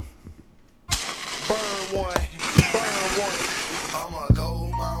one, burn one. I'm a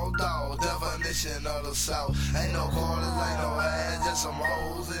gold mouth dog, definition of the South. Ain't no quarters, ain't no ass, just some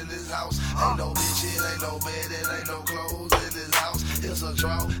hoes in this house. Ain't no bitch, it ain't no bed, it ain't no clothes in this house. It's a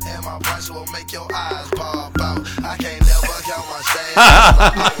drought, and my price will make your eyes pop out. I can't never count my stash.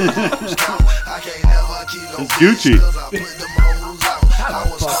 I can't never keep no Gucci. cause I put them hoes out. I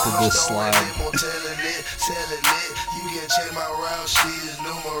was fuck did this slide? selling it. You can check my route sheets,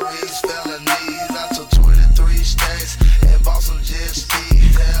 numerous felonies. I took 23 stacks and bought some jet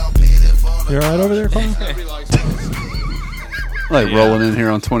skis. You alright over there, Carl? Rolling in here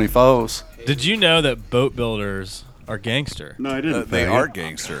on 24s. Did you know that boat builders are gangster? No, I didn't. They faggot. are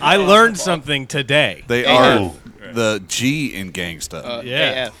gangster. I learned something today. They Oh. are the G in gangsta.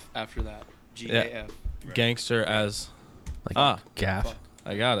 Yeah. AF after that. GAF. Gangster as Gaff.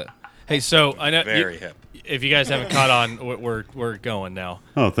 I got it. Hey, so I know Very hip. if you guys haven't caught on, we're going now.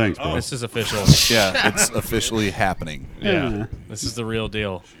 Oh, thanks, bro. This is official. Yeah, it's officially happening. Yeah, this is the real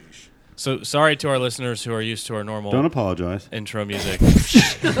deal. So sorry to our listeners who are used to our normal Don't apologize. intro music. we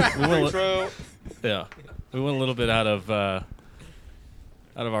went we went a little bit out of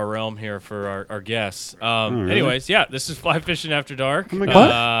our realm here for our guests. really? Anyways, yeah, this is Fly Fishing After Dark. Oh my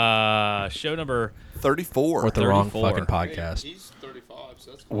God. Show number 34. With the wrong 34. fucking podcast. He's 35,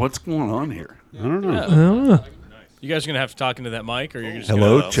 so that's cool. What's going on here? I don't know. You guys are gonna have to talk into that mic, or you're just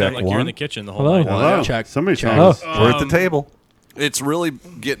Hello, gonna check sound like you're in one. the kitchen the whole Hello. night. Hello. Check. Somebody's Check. talking. We're at the table. It's really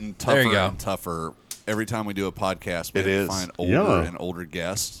getting There tougher you go. and tougher every time we do a podcast. We It have is. to find older Yellow. and older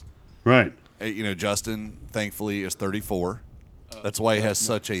guests. Right. Justin, thankfully, is 34. That's why he has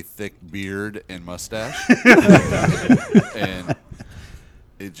such a thick beard and mustache. And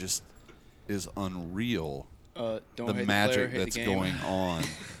it just is unreal, Don't the hate the magic player, hate that's the game. going on.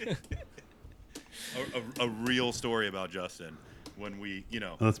 A real story about Justin when we,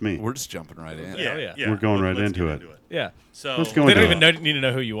 That's me. We're just jumping right in. yeah. We're going right let's into get it. Yeah. So Let's go They into don't it. even need to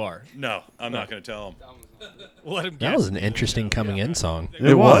know who you are. no, I'm not going to tell him. We'll let him That guess. was an interesting coming in song.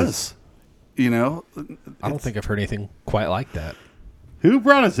 It was. You know, I don't think I've heard anything quite like that. Who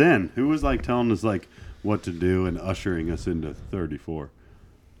brought us in? Who was like telling us like what to do and ushering us into 34?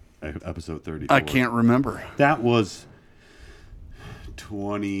 Episode 34. I can't remember. That was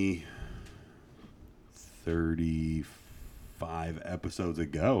 35 episodes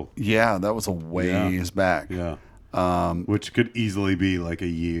ago. Yeah, that was a ways back. Yeah. Which could easily be like a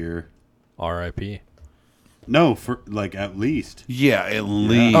year. R.I.P. No, for like at least. Yeah, at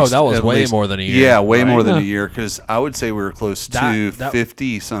least. Oh, that was at way least. more than a year. Yeah, way more than Right. a year, because I would say we were close to That-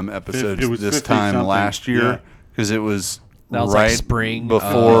 50 some episodes It was this 50 time something, last year, yeah. because it was, That was like right spring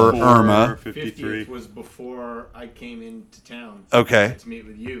before Irma. 53. 50th was before I came into town. Okay. To meet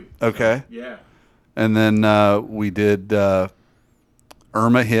with you. Okay. Yeah. And then we did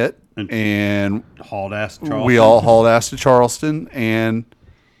Irma hit, and Hauled ass Charleston. we all hauled ass to Charleston and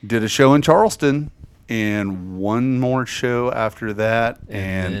did a show in Charleston, and one more show after that,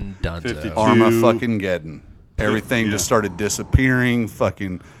 And and then Dunzo. 52. Arma fucking Geddon. Everything Yeah. just started disappearing.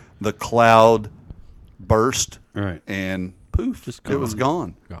 Fucking the cloud burst, Right. and poof, it was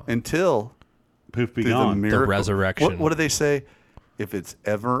gone. Gone. Until Poof be through the gone. miracle. resurrection. What do they say? If it's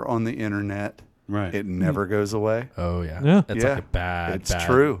ever on the internet, Right. it never goes away. Oh, yeah. Yeah. It's Yeah. like a bad, It's bad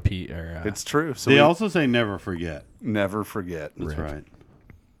true. or, It's true. So They we also say never forget. never forget. That's right.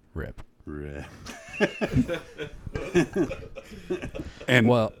 rip. Right. And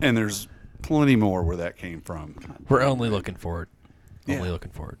Well- and there's plenty more where that came from. We're only looking forward. Yeah. Only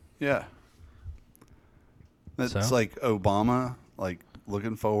looking forward. Yeah. That's So? like Obama, like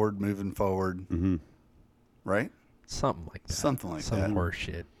looking forward, moving forward, Mm-hmm. right? Something like that. Something like Some that. horse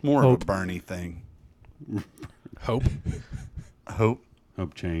shit. More Hope. of a Bernie thing. Hope. Hope.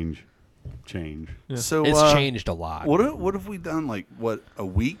 Hope change. So It's changed a lot. What have we done? Like a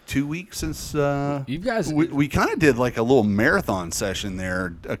week, 2 weeks since You guys. we kind of did like a little marathon session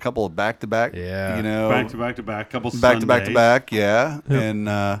there, a couple of back to back. Yeah. You know, Back to back to back. Couple back to back to Sundays. back. Yeah,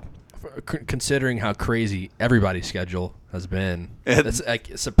 and Considering how crazy everybody's schedule has been, It- it's like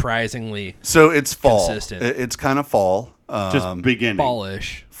surprisingly so it's fall. Consistent. It's kind of fall. Just beginning.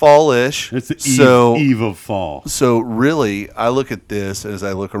 fallish. Fallish. It's the eve of fall. So really, I look at this as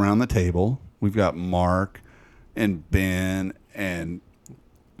I look around the table. We've got Mark and Ben and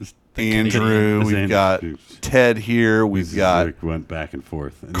Andrew. This We've Andrew. got Ted here. We've This is got like went back and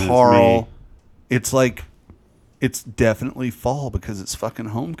forth. And then it's Carl. me. It's like it's definitely fall because it's fucking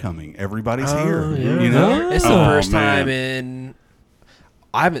homecoming. Everybody's Oh, here. yeah. You know? It's the Oh, first man. time in.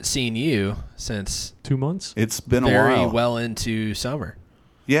 I haven't seen you since 2 months. It's been a very while. well into summer.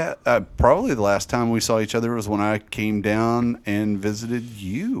 Yeah, probably the last time we saw each other was when I came down and visited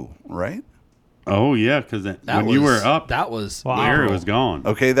you, right? Oh yeah, because when you were up, that was Wow. air April. was gone.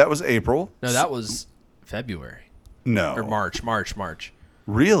 Okay, that was April. No, that was February No. or March.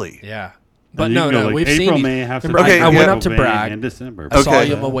 Really? Yeah, And but you no, can go, no, like, we've April, seen. May, You. half Remember, Okay, I yeah. went up to May brag, and December. Okay. saw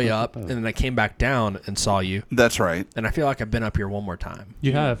you on my way up, and then I came back down and saw you. That's right. And I feel like I've been up here one more time.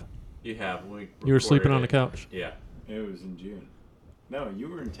 You have. You have. You were sleeping on the couch. Yeah. It was in June. No, you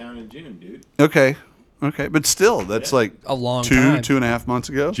were in town in June, dude. Okay. Okay, but still, that's like A long time. 2.5 months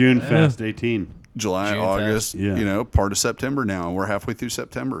ago. June Fest 18. July, June August, Fest. Yeah. you know, part of September now. We're halfway through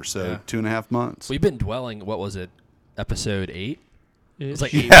September, so Yeah. 2.5 months. We've been dwelling. What was it? Episode 8. It was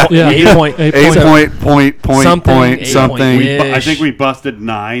like Yeah. 8 point. Eight Eight so- point Something, point 8 something. point I ish. think we busted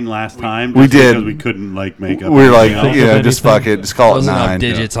 9 last time. we just did. because we couldn't like make up. We're like, anything else. yeah, Anything. just fuck it. Just call it wasn't enough 9.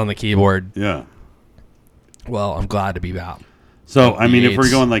 digits on the keyboard. Yeah. Well, I'm glad to be out. So I mean, if we're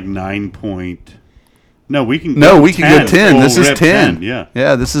Eights. going like 9 point, no, we can. No, go we can go 10. Full This is rip 10. Yeah.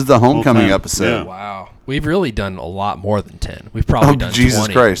 Yeah, this is the homecoming 10. episode. Yeah. Wow, we've really done a lot more than 10. We've probably Oh, done Jesus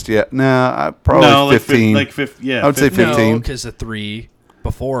 20. Christ. Yeah. Nah, probably No, like 15. like 50. Yeah, I would say 15. No, because the 3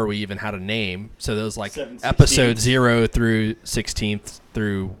 before we even had a name. So those like 7, episode 16th. 0 through 16th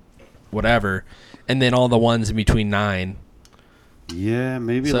through whatever, and then all the ones in between 9. Yeah,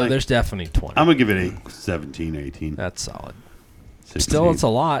 maybe. So like, there's definitely 20. I'm gonna give it 17, 18. That's solid. 16. Still, it's a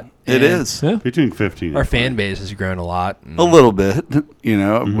lot. It And is. Yeah. between 15. Our and fan 20. base has grown a lot. and- A little bit, you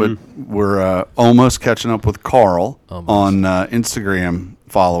know, but we're almost catching up with Carl Almost. on Instagram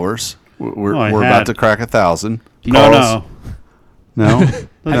followers. We're, Oh, I we're had- about to crack 1,000. No, Carl's- no.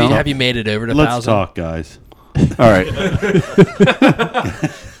 No? Have you made it over to Let's 1,000? talk, guys. All right.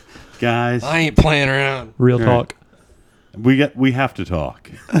 Guys, I ain't playing around. Real Right. talk. we have to talk.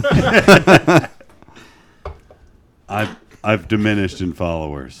 I've diminished in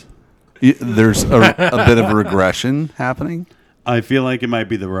followers. There's a bit of a regression happening. I feel like it might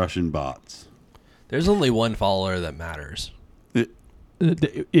be the Russian bots. There's only one follower that matters.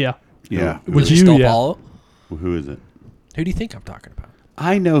 Yeah. Yeah. Would Does he you? still Yeah. follow? Who is it? Who do you think I'm talking about?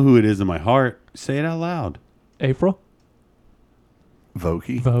 I know who it is in my heart. Say it out loud. April.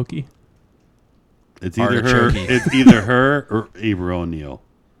 Vokey. Vokey. It's either her. Artichoke. It's either her or April O'Neil.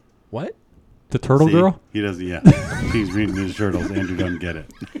 What? The turtle See? girl. He doesn't. Yeah, he's reading his turtles. Andrew doesn't get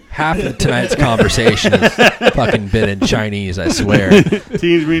it. Half of tonight's conversation has fucking been in Chinese, I swear.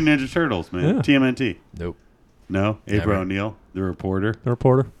 Teenage Mutant Ninja Turtles, man. Yeah. TMNT. Nope. No, Never. April O'Neil, the reporter. The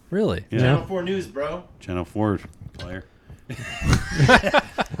reporter. Really? Yeah. Channel 4 News, bro. Channel 4 player.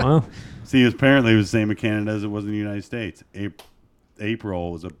 Wow. See, apparently it was the same in Canada as it was in the United States.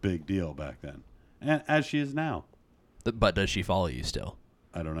 April was a big deal back then, and as she is now. But does she follow you still?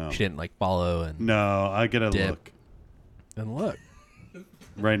 I don't know. She didn't like follow and No, I gotta Dip. look and look.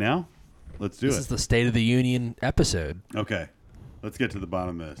 right now. Let's do This it. is the State of the Union episode. Okay, let's get to the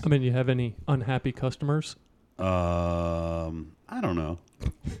bottom of this. I mean, you have any unhappy customers? I don't know.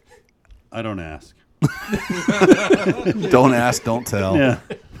 I don't ask. Don't ask, don't tell. Yeah,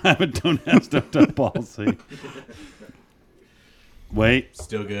 I have a don't ask, don't tell policy. Wait,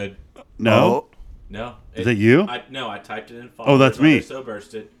 Still good. no, Oh, No. Is that you? No, I typed it in. Oh, that's me. So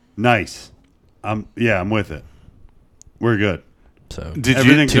bursted. nice. I'm with it. We're good. So Did you-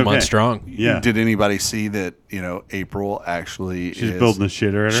 Everything's 2 months okay. strong. Yeah, Did anybody see that, April actually she's is... building a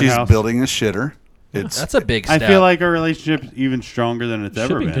shitter at her She's house. building a shitter. It's That's a big I step. feel like our relationship's even stronger than it's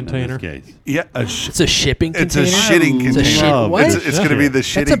ever Shipping been container. in this case. yeah, it's a shipping it's a container. shitting It's a container. shit- what? It's going to be the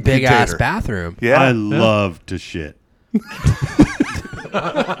shitting That's a big ass container. bathroom. Yeah. I love to shit.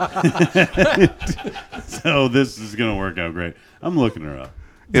 So this is gonna work out great. I'm looking her up.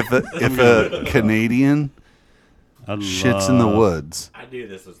 If a Canadian I shits in the love- woods, I knew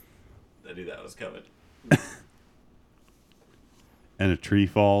that was coming. and a tree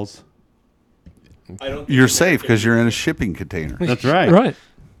falls. I don't. you're safe because you're in a shipping container. That's right. Right.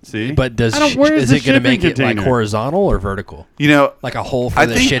 See, But does I don't- where is the it going to shipping make it like container? horizontal or vertical? Like a hole for I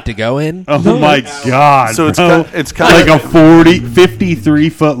the think- shit to go in? Oh my God! So it's bro. it's kind like of a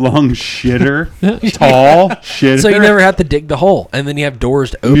 53-foot long shitter, tall shitter. So you never have to dig the hole, and then you have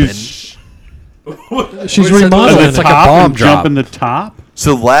doors to You open. just She's Wait, so remodeling it's it. like a bomb drop. Jump in the top.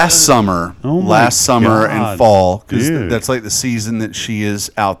 So last summer, Oh my and God, fall, because dude. that's like the season that she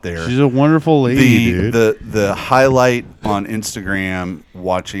is out there. She's a wonderful lady, dude. the highlight on Instagram,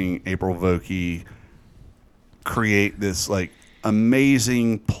 watching April Vokey create this like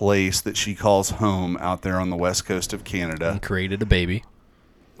amazing place that she calls home out there on the west coast of Canada. And created a baby.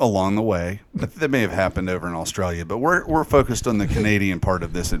 Along the way, that may have happened over in Australia, but we're focused on the Canadian part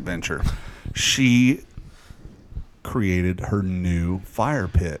of this adventure. She created her new fire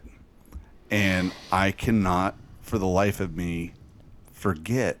pit, and I cannot, for the life of me,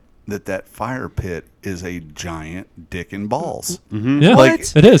 forget that fire pit is a giant dick and balls. Yeah, Like,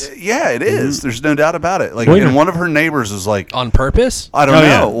 it is. Yeah, it is. There's no doubt about it. Like, Wait. and one of her neighbors was like, On purpose? I don't Oh, know.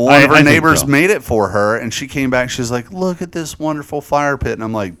 yeah. One of her I think neighbors so. made it for her, and she came back. She's like, "Look at this wonderful fire pit," and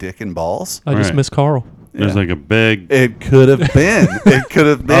I'm like, "Dick and balls." I just Right. miss Carl. There's like a big. It could have been. It could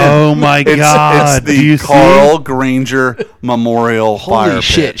have been. Oh, my God. It's Do the you see? Carl Granger Memorial Fire Holy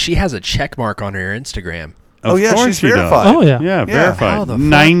shit. Pit. She has a check mark on her Instagram. Oh, yeah, course she's she does. verified. Oh, yeah. Yeah, How verified. the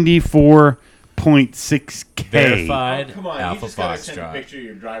fuck? 94.6K. Verified. Come on, you Alpha just gotta send a Foxtrot. picture of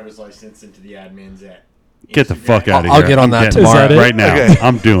your driver's license into the admins at. Get the fuck out of I'll here. get on I'm that getting tomorrow. it Is that right it? now. Okay.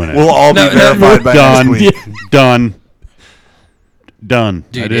 I'm doing it. We'll all No, be no, verified by Done. next week. Done. Done.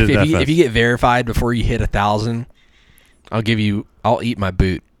 I Dude, did it that if you fast. get verified before you hit 1,000, I'll eat my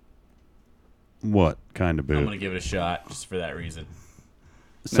boot. What kind of I'm boot? gonna give it a shot just for that reason.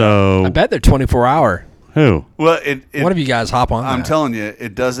 So I bet they're 24-hour. who? Well, One of you guys hop on I'm that. telling you,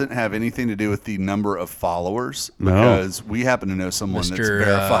 it doesn't have anything to do with the number of followers No. because we happen to know someone that's Mr.,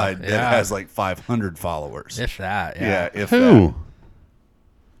 verified that yeah. has like 500 followers. If that, yeah, if Who? that.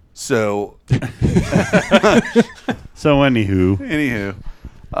 So, So anywho,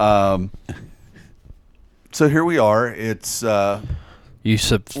 anywho, so here we are. It's You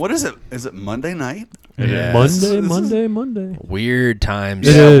what is it? Is it Monday night? Yes. Monday. Weird times.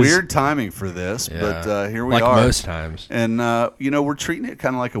 It Yeah, is. weird timing for this, Yeah. but here we like are. most times. And we're treating it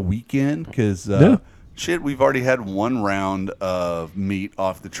kind of like a weekend because Yeah. shit, we've already had one round of meat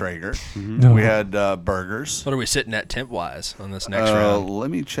off the Traeger. No. We had burgers. What are we sitting at temp-wise on this next round?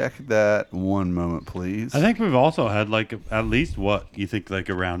 Let me check that one moment, please. I think we've also had like at least what you think like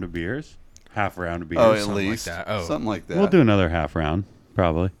a round of beers, half a round of beers. Oh, at something like least that. Oh. something like that. We'll do another half round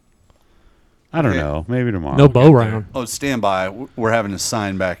probably. I don't Okay. know. Maybe tomorrow. No bow round. Oh, stand by. We're having to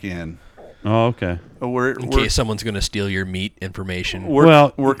sign back in. Oh, okay. We're In we're, case someone's going to steal your meat information.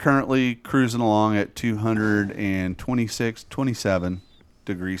 we're currently cruising along at 226, 27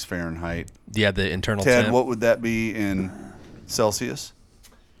 degrees Fahrenheit. Yeah, the internal Ted, temp. what would that be in Celsius?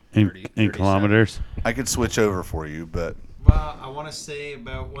 In 37. kilometers. I could switch over for you, but Well, I want to say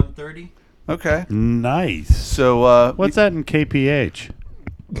about 130. okay. Nice. So What's that in kph?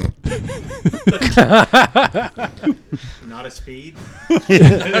 Not a speed.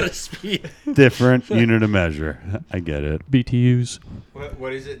 Different unit of measure. I get it. BTUs.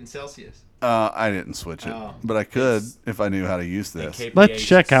 What is it in Celsius? I didn't switch it, Oh. but I could if I knew how to use this. KPH, Let's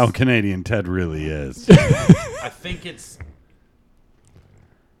check how Canadian Ted really is. I think it's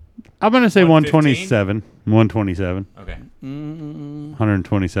I'm gonna say 115? 127. 127. okay.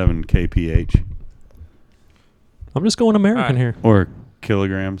 127 kph I'm just going American Alright. here. or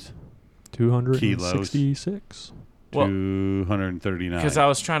kilograms. 266. Well, 239. because I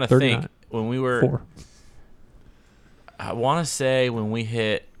was trying to 39. think when we were. 4. I want to say when we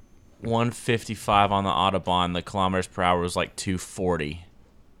hit 155 on the Autobahn, the kilometers per hour was like 240.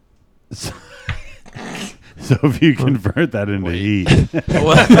 So if you convert that into heat,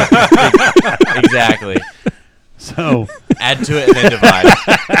 Exactly. so Add to it and then divide.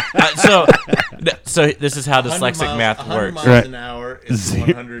 So this is how dyslexic math 100 works. miles Right. an hour is Zero-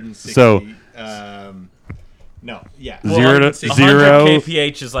 160. so- No, yeah. Zero to 100 zero.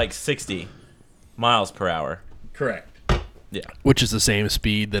 kph is like 60 miles per hour. Correct. Yeah. Which is the same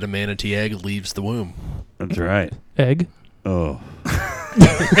speed that a manatee egg leaves the womb. that's right. Egg. Oh, Is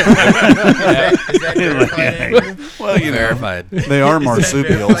that verified? Well, you know, Verified. they are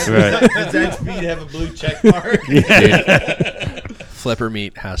marsupials. right. Does that speed have a blue check mark? Flipper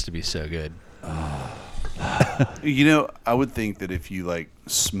meat has to be so good. You know, I would think that if you like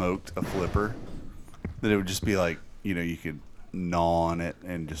smoked a flipper, that it would just be like, you could gnaw on it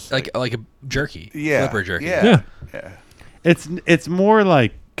and just Like a jerky. yeah, Flipper jerky. Yeah, yeah. It's more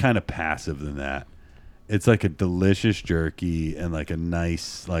like kind of passive than that. It's like a delicious jerky and like a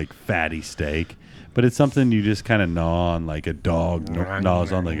nice like fatty steak, but it's something you just kind of gnaw on like a dog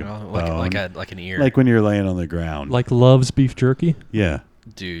gnaws on like a bone. like an ear. Like when you're laying on the ground. Like Love's beef jerky. Yeah,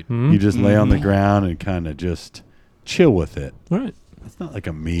 dude. Hmm? you just lay on the ground and kind of just chill with it. All right. It's not like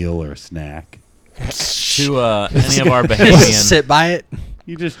a meal or a snack. To any of our Just Bahamian sit by it.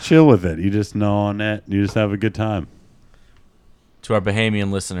 You just chill with it. You just gnaw on it. You just have a good time.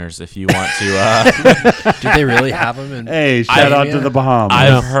 listeners, if you want to, Do they really have them in? Hey, shout out to the Bahamas.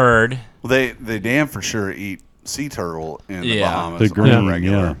 I've heard Well, they damn for sure eat sea turtle in the Yeah. Bahamas. the on green,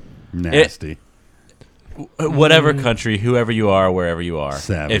 regular. yeah, nasty. whatever country, whoever you are, wherever you are,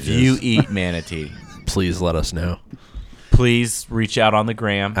 Savages. if you eat manatee, Please let us know. please reach out on the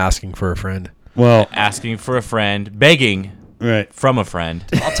gram, Asking for a friend. Well, asking for a friend, begging right. from a friend.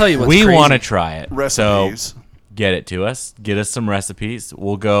 I'll tell you what's We crazy. want to try it. So Recipes. get it to us. Get us some recipes.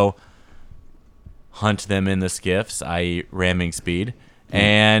 We'll go hunt them in the skiffs, i.e., ramming speed,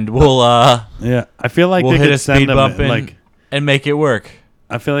 and we'll Yeah, I feel like we'll they hit could a send speed them bump in, like. and make it work.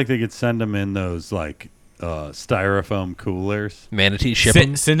 I feel like they could send them in those like styrofoam coolers. Manatee ship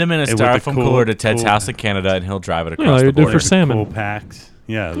 'em? Send him in a With the styrofoam cool- cooler to Ted's cool- house in Canada, and he'll drive it Yeah, across you the do border. for salmon. Cool packs.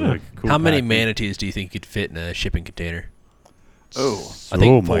 Yeah. Yeah. Like cool How many packing. manatees do you think you could fit in a shipping container? Oh, I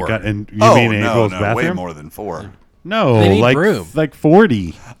think oh my 4. god! And you oh mean no, April's no, bathroom? way more than 4. No, They need like room. like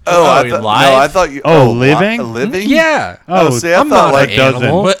 40. Oh, Oh, I you thought. No, live? I thought you. Oh, li- living? living? Yeah. Oh, see, I I'm thought not like an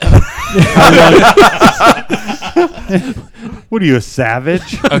animal. What are you, a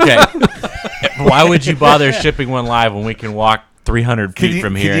savage? Okay. Why would you bother shipping one live when we can walk 300 feet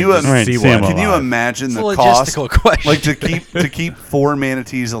from here and just Right, see see 'em one? all. Can you alive. imagine It's a the cost? logistical question. Like to keep 4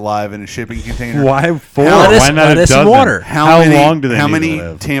 manatees alive in a shipping container. Why 4? Lettuce- Why not a lettuce and dozen? water. How many, long do they How need many to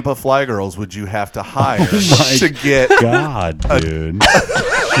live? Tampa Fly Girls would you have to hire my to get God, dude.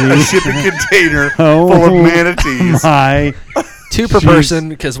 a shipping container Oh full of manatees? My 2 per Jeez. person,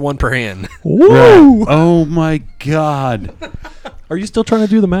 because 1 per hand. Woo! Oh my God. Are you still trying to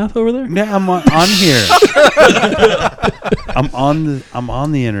do the math over there? Yeah, I'm on here. I'm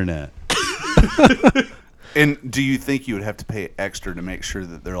on the internet. And do you think you would have to pay extra to make sure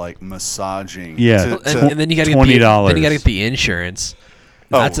that they're like massaging? Yeah. to- And then you got to $20. Then you got to get the insurance.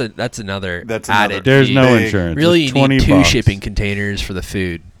 Oh. That's another That's another- added. There's fee. no Big- insurance. Really, It's you need 20 2 bucks. shipping containers for the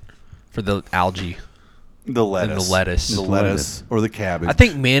food, for the algae. the lettuce, the lettuce. the The lettuce, or the cabbage. I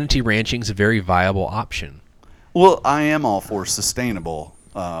think manatee ranching is a very viable option. Well, I am all for sustainable.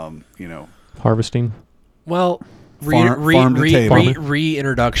 You know, Harvesting. Well, Farm to table.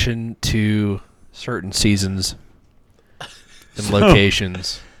 reintroduction to certain seasons and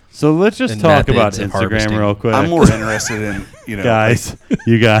locations. So let's just And talk about methods of Instagram harvesting. real quick. I'm more interested in guys,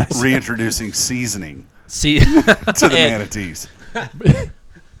 you guys. reintroducing seasoning See, to the And- manatees.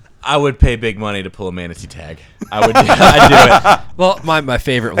 I would pay big money to pull a manatee tag. I'd do it. well, my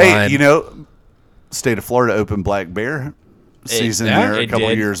favorite Hey, line. you know, state of Florida opened black bear season yeah, there a it couple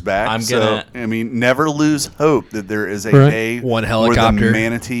did. years back. I'm so gonna- I mean, never lose hope that there is a Right. day One where helicopter, the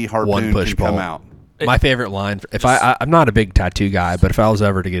manatee harpoon one push can come pole. out. my favorite line. If I'm not a big tattoo guy, but if I was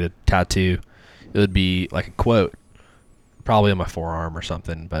ever to get a tattoo, it would be like a quote, probably on my forearm or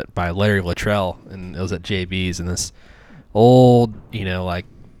something, but by Larry Luttrell, and it was at JB's, and this old, like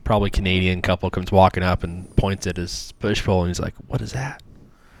probably Canadian couple comes walking up and points at his push pole, and he's like, "What is that?"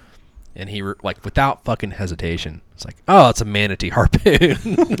 And he like without fucking hesitation, it's like, "Oh, it's a manatee harpoon."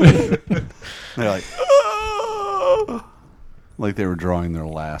 They're like, "Oh," like they were drawing their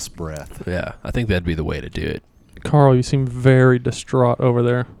last breath. Yeah, I think that'd be the way to do it. Carl, you seem very distraught over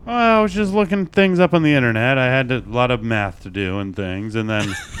there. Well, I was just looking things up on the internet. I had a lot of math to do and things, and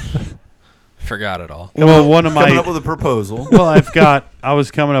then Forgot it all. well, one of Coming my up with a proposal. well, I was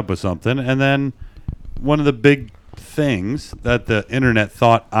coming up with something, and then one of the big things that the internet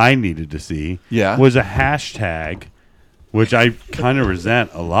thought I needed to see was a hashtag, which I kind of resent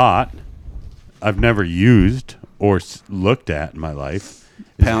a lot. I've never used or looked at in my life.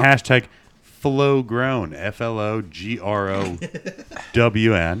 It's hashtag FlowGrown,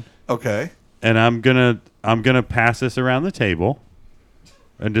 FLOGROWN. Okay. And I'm gonna pass this around the table,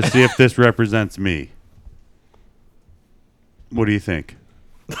 and to see if this represents me. What do you think?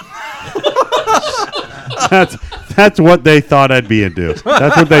 That's what they thought I'd be into.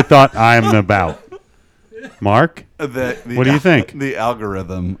 That's what they thought I'm about. Mark, what do you think? The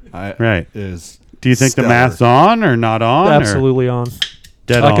algorithm, is. Do you think stellar. the math's on or not on? Absolutely on.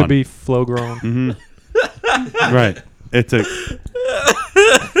 Dead I on. could be flow grown. Mm-hmm. Right. It's a.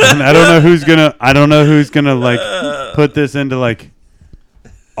 And I don't know who's gonna like put this into like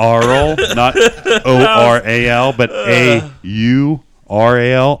Aural, not ORAL, but AURAL,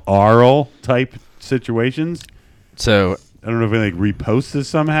 Aural type situations. So I don't know if we like repost this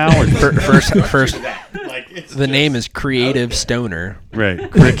somehow or first, the name is Creative Stoner. Right.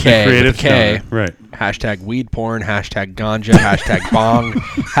 With a K. Creative with a K. Stoner, right. Hashtag weed porn. Hashtag ganja. Hashtag bong.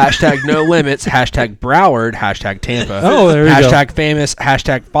 Hashtag no limits. Hashtag Broward. Hashtag Tampa. Oh, there you go. Hashtag famous.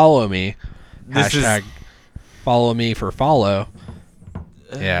 Hashtag follow me. This is- Hashtag follow me for follow.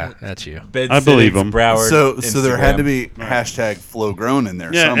 Yeah, that's you. I believe him. Broward, So there had to Instagram. be hashtag FlowGrown in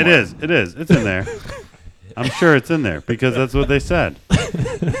there Yeah, somewhere. it is. It is. It's in there. I'm sure it's in there because that's what they said.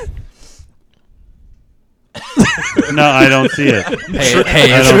 No, I don't see it.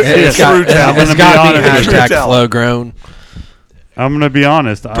 Hey, I don't see it's it. got True talent. it's I'm got gonna to be be honest. hashtag True talent. flow grown. I'm gonna be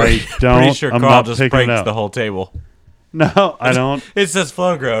honest. I don't. Pretty sure I'm Carl not just picking it breaks up. the whole table. No, I don't. It says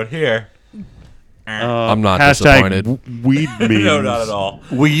flow growth here. I'm not hashtag disappointed. Weed memes. No, not at all.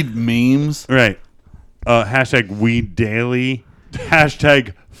 Weed memes. Right. Hashtag Weed Daily.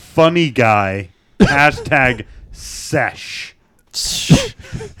 Hashtag Funny Guy. Hashtag Sesh.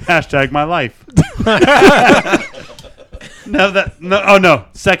 Hashtag My Life. No.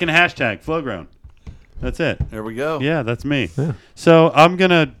 Second hashtag Flowgrown. That's it. There we go. Yeah, that's me. So I'm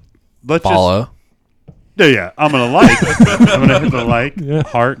gonna Follow. Yeah, I'm gonna like. I'm gonna hit the like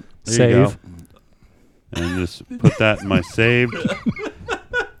heart. There you Save. go. And just put that in my saved.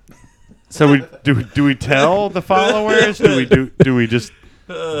 So do we tell the followers? Do we just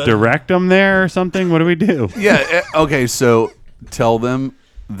direct them there or something? What do we do? Yeah. Okay. So tell them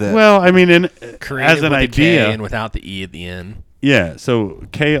that. Well, I mean, Creative as an with a K idea, and without the E at the end. yeah. So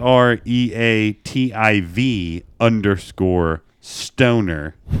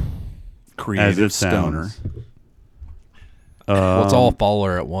KREATIV_stoner. Creative as it stoner. sounds. Well, it's all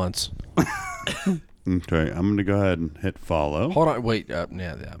follower at once. Okay, I'm gonna go ahead and hit follow. Hold on, wait. Yeah,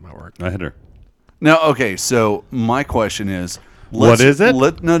 that might work. I hit her. Now, okay. So my question is, What is it?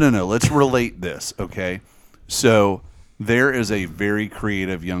 No. Let's relate this. Okay. So there is a very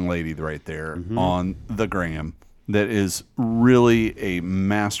creative young lady right there on the gram that is really a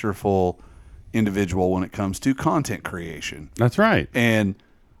masterful individual when it comes to content creation. That's right. And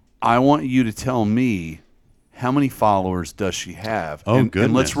I want you to tell me, how many followers does she have? Oh, and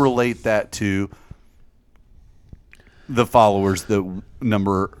goodness. let's relate that to the followers, the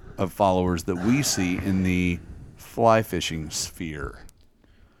number of followers that we see in the fly fishing sphere.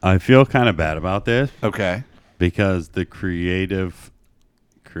 I feel kind of bad about this Okay. because the creative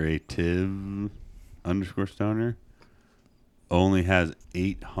 _stoner only has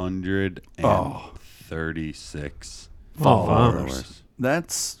 836 followers.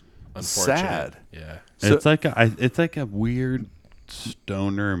 That's Unfortunate. sad. Yeah. So- It's like a weird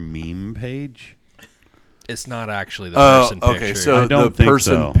stoner meme page. It's not actually the Oh, person okay. pictured. So I don't the think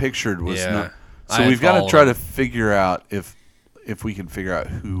person so. pictured was Yeah. not. I So we've got to followed try him. to figure out if we can figure out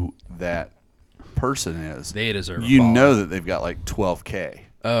who that person is. They deserve a You follow. know that they've got like 12K.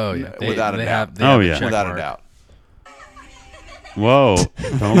 Oh yeah, Without a they doubt. Have, they have Oh, the yeah. check Without a mark. doubt. Whoa!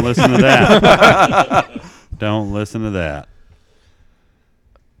 Don't listen to that. Don't listen to that.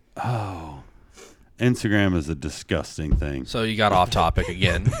 Oh, Instagram is a disgusting thing. So you got off topic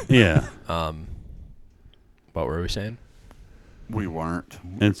again. Yeah, What were we saying? We weren't.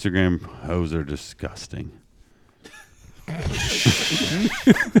 Instagram hoes are disgusting.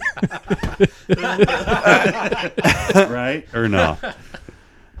 Right or no?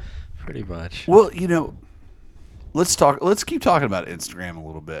 Pretty much. Well, let's keep talking about Instagram a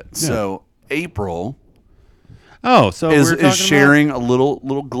little bit. So April Oh, so is we're talking sharing a little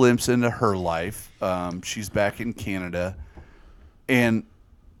glimpse into her life. She's back in Canada, and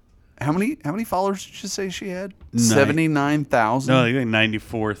how many followers did you say she had? 79,000. No, I think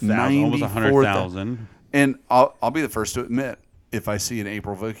 94,000, almost 100,000. And I'll be the first to admit, if I see an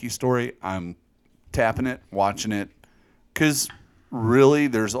April Vokey story, I'm tapping it, watching it, because really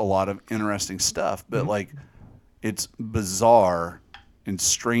there's a lot of interesting stuff. But like, it's bizarre and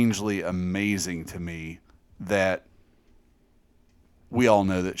strangely amazing to me that we all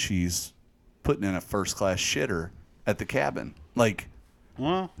know that she's putting in a first-class shitter at the cabin. Like,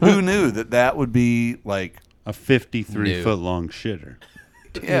 Well, who knew that would be like a 53-foot-long shitter.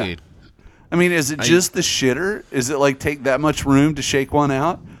 Yeah. Dude. I mean, is it just the shitter? Is it like take that much room to shake one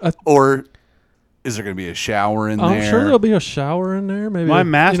out? Or is there going to be a shower in there? I'm sure there'll be a shower in there. Maybe My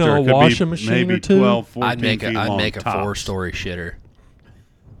master a could washing be machine maybe or two. 12, 14 I'd make feet a long tops. 4-story shitter.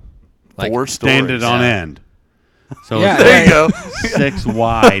 Like, 4 stories. Standard on end. So Yeah, it's There you go. 6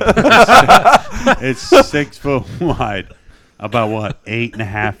 wide. It's 6 foot wide. About what?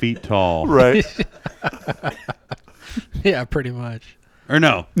 8.5 feet tall. Right. yeah, pretty much. Or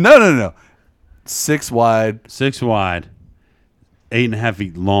no, No. 6 wide. 6 wide, 8.5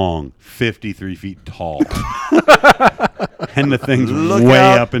 feet long, 53 feet tall. And the thing's Look way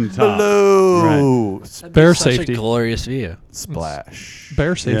out up in top. below. Bear Such safety. a glorious view. Splash.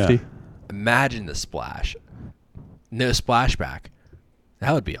 Bear safety. Imagine the splash. No splashback.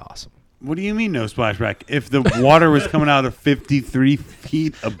 That would be awesome. What do you mean no splashback? If the water was coming out of 53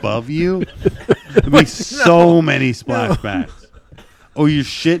 feet above you, there'd be so many splashbacks. Oh, you're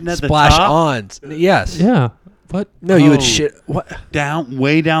shitting at Splash the top? ons. Yes. Yeah. What? No, you would Oh. shit. What?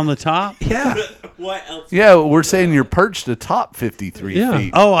 Way down the top? Yeah. What else? Yeah, we're saying you're perched atop 53 Yeah.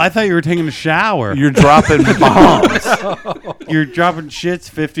 feet. Oh, I thought you were taking a shower. You're dropping bombs. You're dropping shits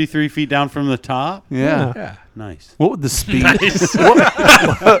 53 feet down from the top? Yeah. Yeah. Nice. What would the speed? what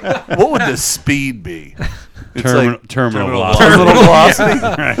would the speed be? It's Terminal terminal velocity.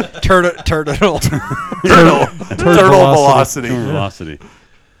 velocity. Turtle. Turtle velocity. Terminal velocity.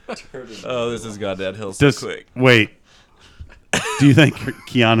 Oh, this has gone downhill so Just quick. wait. Do you think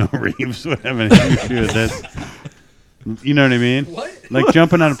Keanu Reeves would have anything to do with this? You know what I mean? What? Like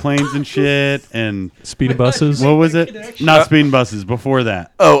jumping out of planes and shit, and Speeding buses. what was it? Not speeding buses. Before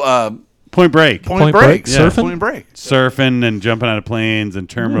that, Point Break. Point Break. Yeah. Surfing. Point Break. Surfing and jumping out of planes and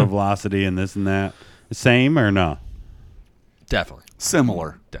terminal velocity and this and that. Same or no? Definitely.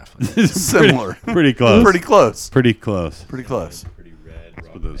 Similar. Definitely. Similar. Pretty close. Pretty close. Pretty close. Pretty close. That's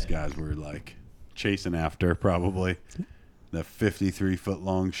what those guys were like chasing after, probably. The 53-foot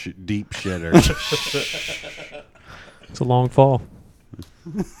long deep shitter. It's a long fall.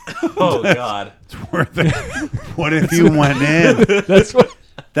 Oh God. It's worth it. What if you went in?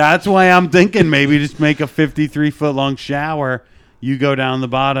 That's why I'm thinking maybe just make a 53-foot long shower. You go down the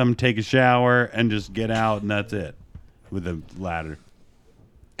bottom, take a shower, and just get out, and that's it with a ladder.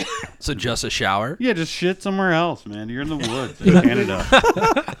 So just a shower? Yeah, just shit somewhere else, man. You're in the woods in Canada.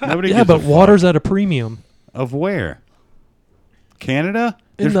 Nobody Yeah, gives but a water's at a premium. Of where? Canada?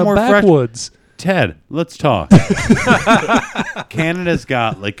 In the backwoods. Ted, let's talk. Canada's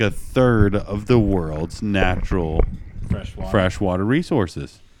got like a third of the world's natural freshwater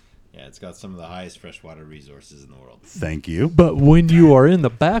resources. Yeah, it's got some of the highest freshwater resources in the world. Thank you. But when you are in the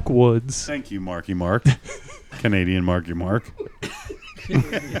backwoods. Thank you, Marky Mark. Canadian Marky Mark.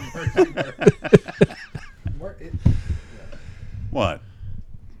 What?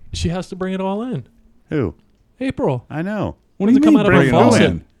 She has to bring it all in. Who? April. I know. What do you mean come out of bring a it all faucet?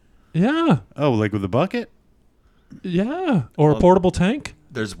 in? Yeah. Oh, like with a bucket? Yeah. Or a portable tank.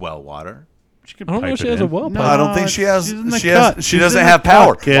 There's well water. She could I don't know pipe if she it has in. a well No, pipe. I don't think she has. she's in the She cut. has. She She's doesn't in the have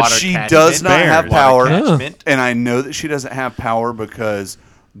power. cut, kid. Water She catchment. does not have Water power, catchment. and I know that she doesn't have power because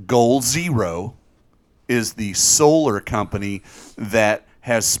Goal Zero is the solar company that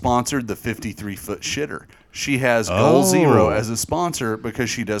has sponsored the 53-foot shitter. She has Goal Zero as a sponsor because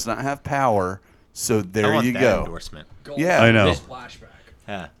she does not have power. So there I want you that go. endorsement. Yeah, I know. Flashback.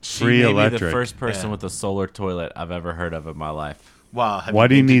 Yeah. She Free may be electric. the first person Yeah. with a solar toilet I've ever heard of in my life. Wow. Have Why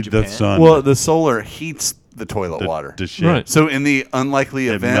do you been to need the Japan? sun? Well, the solar heats the toilet the, water. the shit. Right. So in the unlikely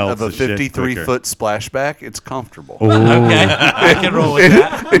It event of melts a the shit 53-foot splashback, it's comfortable. Oh. Okay, I can roll with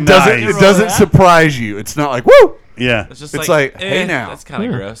that. It doesn't. Nice. It doesn't surprise you. It's not like woo. Yeah. It's just It's like, hey, now. That's kind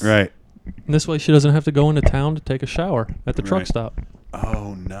of Yeah. gross. Right. And this way she doesn't have to go into town to take a shower at the truck Right. stop.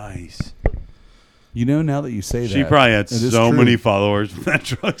 Oh, nice. You know, now that you say She probably had so many followers from that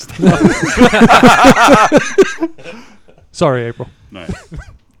truck stop. Sorry, April. Nice.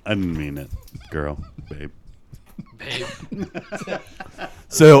 I didn't mean it, girl, babe.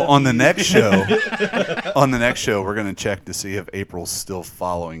 So on the next show, we're gonna check to see if April's still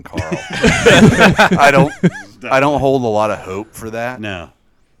following Carl. I don't hold a lot of hope for that. No,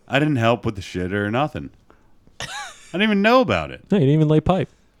 I didn't help with the shit or nothing. I didn't even know about it. No, you didn't even lay pipe.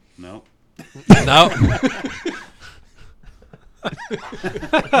 No. No.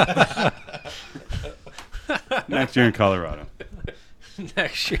 Next year in Colorado.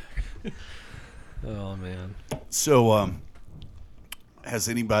 Next year. Oh man. So, has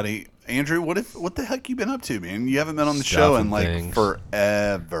anybody, Andrew? What the heck you been up to, man? You haven't been on the show in Stuff like and things.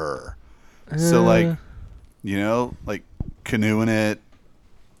 forever. So, like, you know, like canoeing it.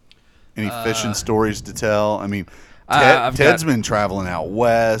 Any fishing stories to tell? I mean, I've Ted's got- been traveling out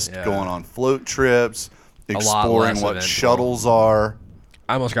west, Yeah. going on float trips, lot exploring less what eventful. shuttles are.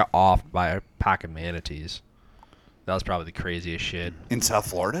 I almost got offed by a pack of manatees. That was probably the craziest shit. In South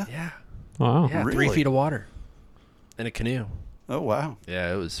Florida? Yeah. Wow. Yeah, 3 Really? feet of water in a canoe. Oh, wow.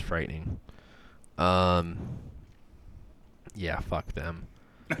 Yeah, it was frightening. Yeah, fuck them.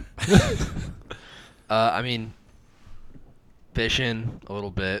 I mean, fishing a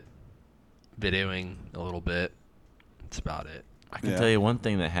little bit, videoing a little bit. That's about it. I can Yeah. tell you one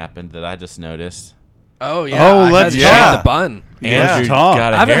thing that happened that I just noticed. Oh yeah, Oh, I let's had talk. the bun. Andrew talk.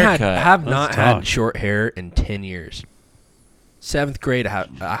 got I a haven't haircut. have Let's not talk. had short hair in 10 years. 7th grade, I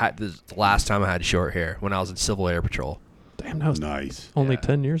had this is the last time I had short hair when I was in Civil Air Patrol. Damn, that was Nice. only Yeah.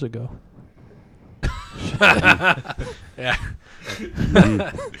 10 years ago. Yeah.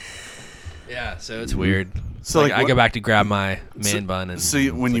 Yeah, so it's weird. So, Like, like, I what- go back to grab my man bun and So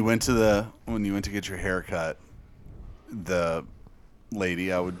when you went to get your hair cut, the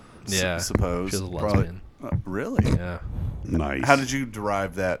lady, I would Yeah, suppose, she was a probably- lesbian. Really? yeah. Nice. How did you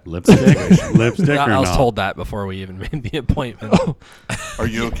derive that? lipstick? Lipstick or I was not? told that before we even made the appointment. Are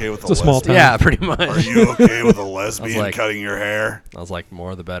you okay with It's a small lesbian? town. Yeah, pretty much. Are you okay with a lesbian like- cutting your hair? I was like,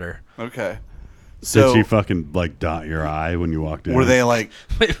 more the better. Okay. Did So she fucking like dot your eye when you walked in? were they like?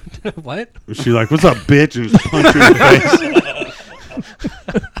 Wait, what? Was she like, "What's up, bitch?" and just punch you in the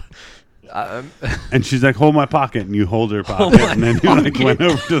face? And she's like, hold my pocket. And you hold her pocket. And then you like went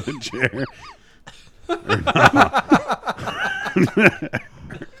over to the chair.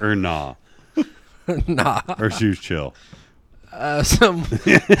 Or nah. Nah. Or she was chill.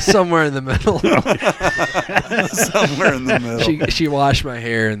 Somewhere in the middle. Somewhere in the middle. She washed my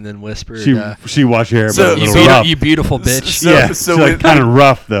hair and then whispered. She washed your hair, So- but a little rough. You beautiful bitch. So like kind of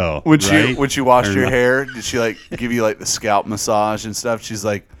rough though. When right? she washed Or your not? hair, did she like give you like the scalp massage and stuff? She's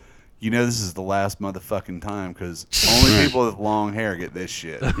like, you know, this is the last motherfucking time because only people with long hair get this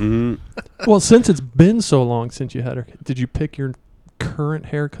shit. Mm-hmm. Well, since it's been so long since you had her, did you pick your current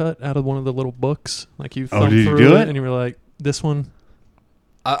haircut out of one of the little books? Like you thumbed did you through do it it? and you were like, this one?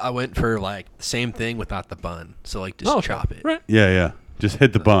 I went for like the same thing without the bun. So like just Oh, okay. chop it. Right. Yeah. Just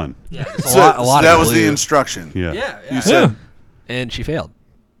hit the bun. Yeah. So a lot that of was the glue. instruction. Yeah. You said, And she failed.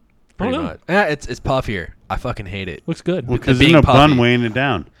 Pretty no. much. Yeah, it's puffier. I fucking hate it. Looks good. Well, The because being there's no bun puffy. weighing it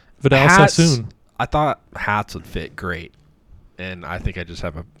down. Vidal Hats, Sassoon. I thought hats would fit great. And I think I just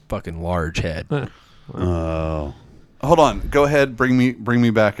have a fucking large head. Oh. hold on, go ahead, bring me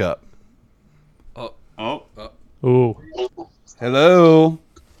back up. Ooh. Hello.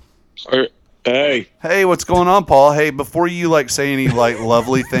 Hey. Hey, what's going on, Paul? Hey, before you like say any like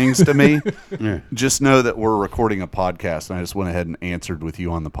lovely things to me, just know that we're recording a podcast, and I just went ahead and answered with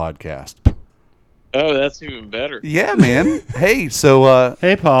you on the podcast. Oh, that's even better. Yeah, man. Hey, so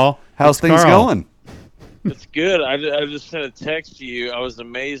hey, Paul. How's It's things Carl. going? It's good. I just sent a text to you. I was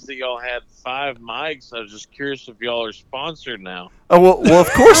amazed that y'all had 5 mics. I was just curious if y'all are sponsored now. Oh well, of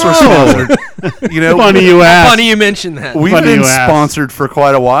course we're sponsored. You know, Funny you asked. Funny you mentioned that. We've Funny been you asked. sponsored for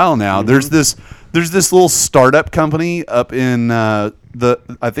quite a while now. There's this little startup company up in I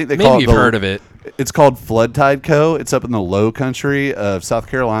think they call Maybe it you've heard of it. It's called Flood Tide Co. It's up in the Low Country of South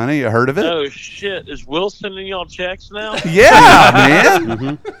Carolina. You heard of it? Oh shit! Is Will sending y'all checks now? Yeah,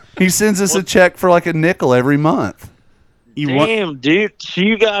 man. He sends us a check for like a nickel every month. Damn, dude! So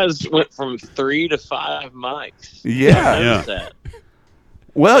you guys went from 3 to 5 mics. Yeah. I noticed that.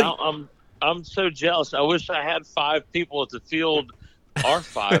 Well, Now, I'm so jealous. I wish I had 5 people at the field. Our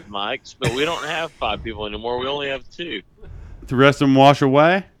 5 mics, but we don't have 5 people anymore. We only have 2. The rest of them wash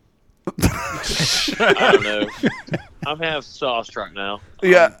away? I don't know. I'm half sauced right now.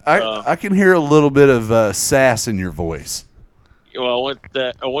 yeah, I can hear a little bit of sass in your voice. Well,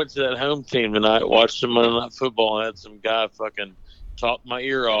 I went to that home team tonight, watched some Monday Night Football, and had some guy fucking talk my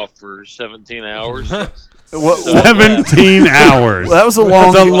ear off for 17 hours. What, 17 hours. Well, that was a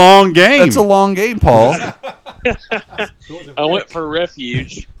long. That's a long game. That's a long game, Paul. I went for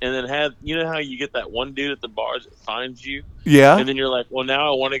refuge, and then had how you get that one dude at the bars that finds you, Yeah. and then you're like, well,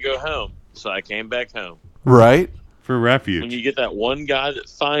 now I want to go home, so I came back home. Right. For refuge. When you get that one guy that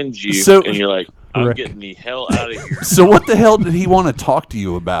finds you, So- and you're like, I'm Rick. getting the hell out of here. So what the hell did he want to talk to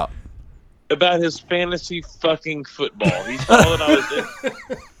you about? About his fantasy fucking football.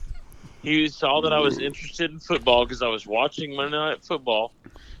 He saw that I was interested in football because I was watching Monday Night Football,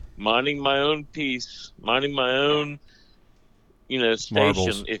 minding my own peace, minding my own, station,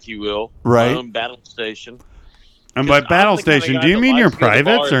 Marbles. if you will, Right. my own battle station. And by 'Cause battle I'm the kinda station, guy do you that mean likes your to go to the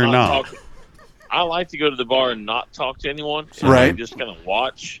bar privates and or not? talk- I like to go to the bar and not talk to anyone. And Right. I'm just gonna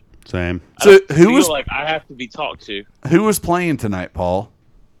watch. Same. So I don't who feel was like I have to be talked to? who was playing tonight, Paul?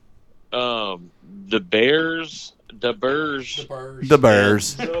 The Bears, the Bears, The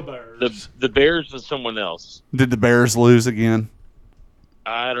Bears. the Bears, and someone else. Did the Bears lose again?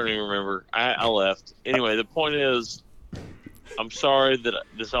 I don't even remember. I left. Anyway, the point is, I'm sorry that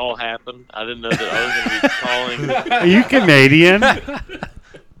this all happened. I didn't know that I was going to be calling. Are you Canadian,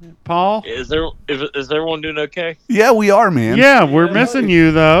 Paul? Is everyone doing okay? Yeah, we are, man. Yeah, we're missing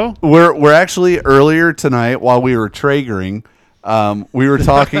you though. We're actually earlier tonight while we were Traegering, we were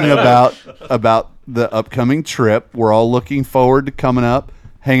talking about the upcoming trip. We're all looking forward to coming up,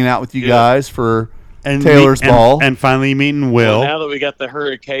 hanging out with you guys for Taylor's Ball, and finally meeting Will. Well, now that we got the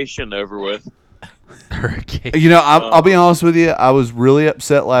hurricane over with. You know, I'll be honest with you. I was really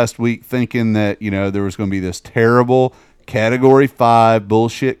upset last week thinking that, there was going to be this terrible Category 5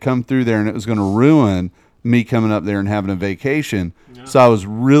 bullshit come through there and it was going to ruin me coming up there and having a vacation. So I was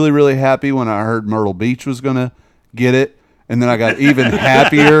really, really happy when I heard Myrtle Beach was going to get it. And then I got even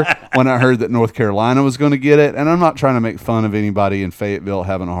happier when I heard that North Carolina was going to get it. And I'm not trying to make fun of anybody in Fayetteville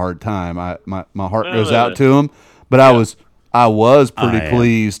having a hard time. My heart goes out to them. But I was pretty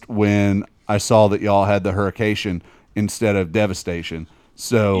pleased when I saw that y'all had the hurricane instead of devastation.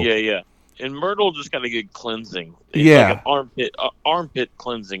 So Yeah. And Myrtle just got a good cleansing. It's Yeah. like an armpit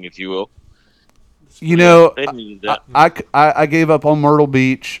cleansing, if you will. They needed that. I gave up on Myrtle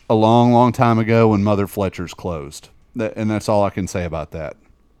Beach a long, long time ago when Mother Fletcher's closed. And that's all I can say about that.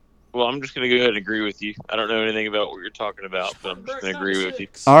 Well, I'm just going to go ahead and agree with you. I don't know anything about what you're talking about, but I'm just going to agree with you.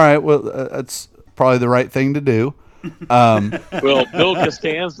 All right. Well, that's probably the right thing to do. Well, Bill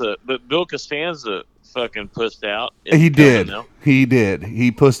Costanza fucking pussed out. He did. He did.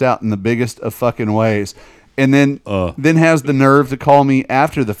 He pussed out in the biggest of fucking ways, and then has the nerve to call me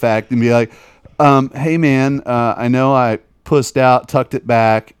after the fact and be like, "Hey man, I know I pussed out, tucked it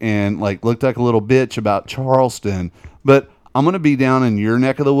back, and like looked like a little bitch about Charleston, but I'm going to be down in your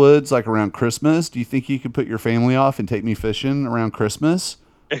neck of the woods like around Christmas. Do you think you could put your family off and take me fishing around Christmas?"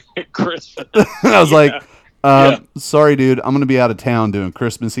 Christmas. I was like, sorry, dude, I'm going to be out of town doing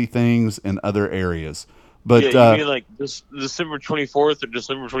Christmassy things in other areas. But you mean like December 24th or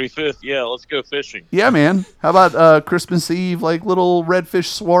December 25th? Yeah, let's go fishing. Yeah, man. How about Christmas Eve, like little redfish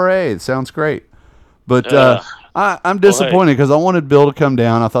soiree? It sounds great. But I'm disappointed because I wanted Bill to come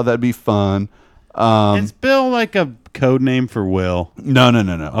down. I thought that'd be fun. Is Bill like a code name for Will? No.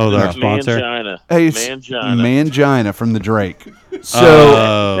 Oh, our sponsor. Mangina. Hey, it's Mangina. Mangina from the Drake. So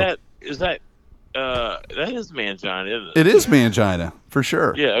that is Mangina, isn't it? It is Mangina for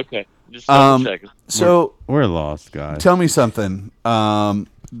sure. Yeah. Okay. Just double checking. So we're lost, guys. Tell me something.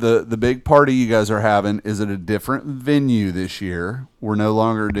 The big party you guys are having, is it a different venue this year? We're no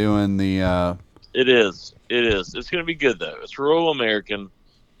longer doing the. It is. It's going to be good though. It's Royal American.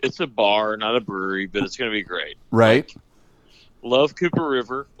 It's a bar, not a brewery, but it's going to be great. Right. Love Cooper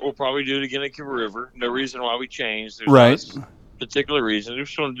River. We'll probably do it again at Cooper River. No reason why we changed. There's right. No particular reason. We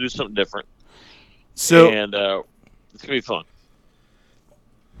just want to do something different. So, and it's going to be fun.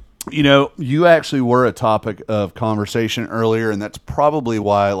 You know, you actually were a topic of conversation earlier, and that's probably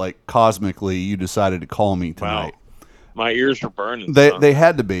why, like, cosmically, you decided to call me tonight. Wow. My ears were burning. They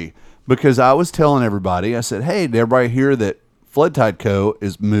had to be, because I was telling everybody, I said, hey, did everybody hear that Flood Tide Co.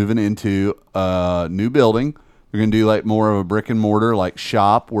 is moving into a new building? They're going to do like more of a brick and mortar like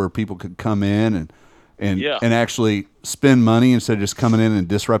shop where people could come in and actually spend money instead of just coming in and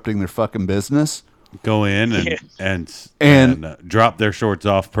disrupting their fucking business. Go in and drop their shorts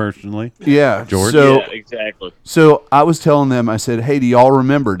off personally. Yeah, George. Yeah, exactly. So I was telling them, I said, hey, do y'all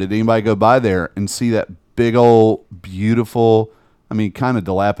remember? Did anybody go by there and see that big old beautiful, I mean, kind of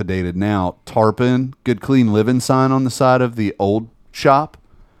dilapidated now, tarpon, good clean living sign on the side of the old shop?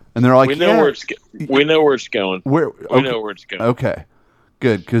 And they're like, we know where it's we know where it's going. We know where it's going. Okay,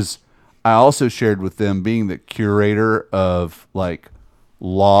 good, because I also shared with them, being the curator of like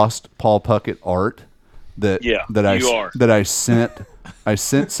lost Paul Puckett art, that I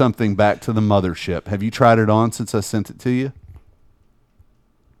sent something back to the mothership. Have you tried it on since I sent it to you?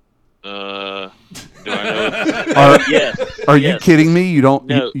 Do I know? Yes. Are you kidding me? You don't.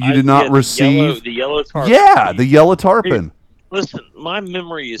 No, you did not receive the yellow tarpon. Yeah, the yellow tarpon. Dude, listen, my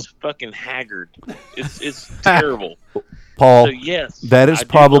memory is fucking haggard. It's terrible. Paul, so yes, that is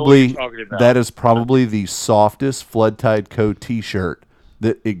probably the softest Flood Tide Co. T-shirt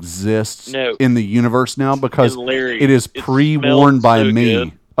that exists in the universe now, because Larry, it is pre-worn by me.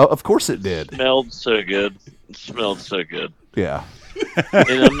 Good. Oh, of course it did. Smelled so good. It smelled so good. Yeah.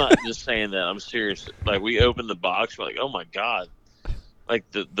 And I'm not just saying that. I'm serious. Like, we opened the box, we're like, oh my god. Like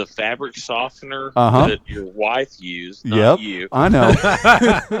the fabric softener that your wife used, not you. I know.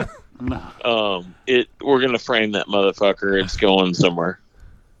 We're gonna frame that motherfucker. It's going somewhere.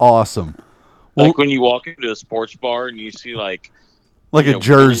 Awesome. Like when you walk into a sports bar and you see like a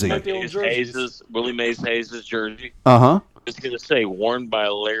jersey. Willie Mays Hayes' jersey. It's gonna say worn by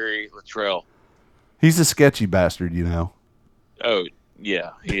Larry Luttrell. He's a sketchy bastard, you know. Oh yeah,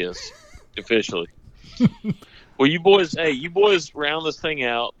 he is officially. Well, you boys round this thing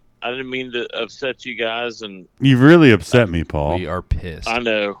out. I didn't mean to upset you guys, and you've really upset me, Paul. We are pissed. I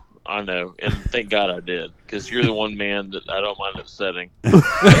know, and thank God I did, because you're the one man that I don't mind upsetting.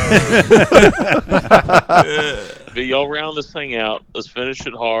 But y'all round this thing out. Let's finish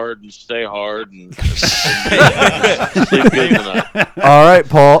it hard and stay hard and sleep good tonight. All right,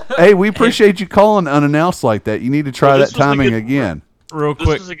 Paul. Hey, we appreciate you calling unannounced like that. You need to try that timing again. Real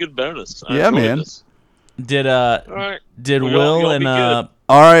quick. This is a good bonus. Yeah, man. This. Did right. Will and all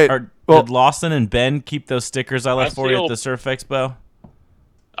right, did Lawson and Ben keep those stickers I left for you at the Surf Expo?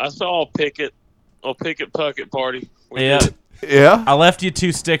 I saw a Pickett Puckett party. Yeah. I left you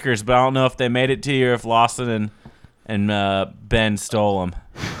 2 stickers, but I don't know if they made it to you or if Lawson and Ben stole them.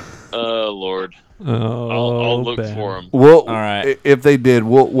 Lord. I'll look for them. Well, all right. If they did,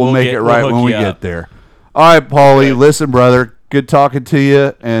 we'll make it right when we get there. All right, Paulie. Listen, brother. Good talking to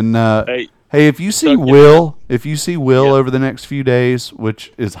you. And hey, if you see Will, over the next few days,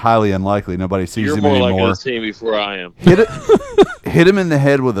 which is highly unlikely, nobody sees him anymore. You're more likely to see him before I am. Hit him in the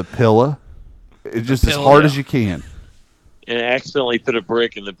head with a pillow, just as hard as you can. and accidentally put a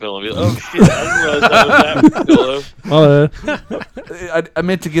brick in the pillow. And be like, oh shit! I didn't realize that was that pillow. I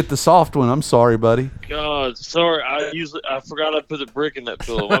meant to get the soft one. I'm sorry, buddy. God, sorry. I forgot I put a brick in that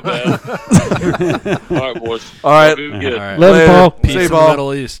pillow. My bad. All right, boys. All right. Be good. All right. Love you, Paul. Peace See in Paul. the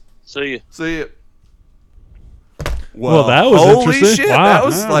Middle East. See you. See you. Well, that was holy interesting. shit! Wow. That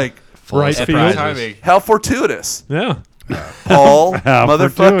was Yeah. like Right field. Timing. how fortuitous. Yeah. Paul How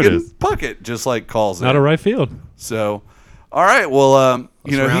motherfucking fortuitous. Puckett just like calls Not it. a right field. So, all right. Well,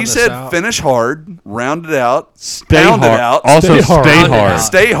 you know, round he this said out. finish hard, round it out, Stay pound hard. it out, Also, Stay hard. stay Round it hard. out.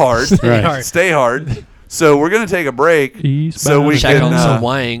 stay hard, Right. stay hard. So we're gonna take a break Eastbound. so we Check can on some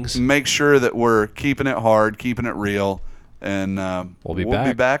wangs. make sure that we're keeping it hard, keeping it real, and We'll be be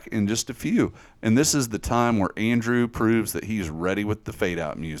back. back in just a few. And this is the time where Andrew proves that he's ready with the fade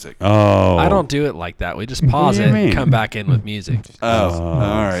out music. Oh. I don't do it like that. We just pause do it you and mean? come back in with music. Oh, all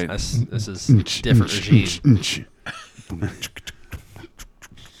right. This is different regime.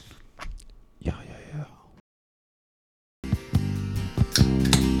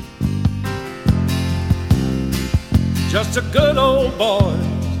 Just a good old boy,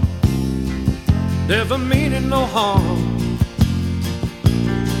 never meaning no harm.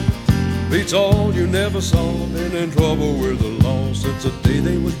 Beats all you never saw, been in trouble with the law since the day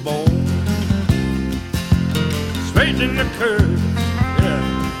they was born. Straightening the curves,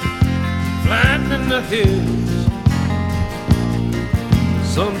 yeah, flattening the hills.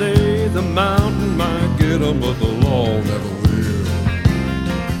 Someday the mountain might get 'em, but the law never will.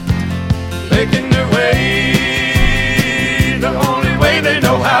 Making their way the only way they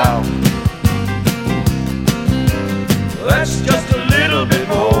know how. That's just a little bit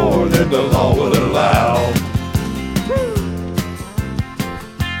more than the law will allow.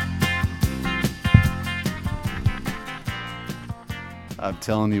 I'm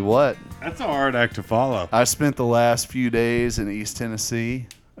telling you what. That's a hard act to follow. I spent the last few days in East Tennessee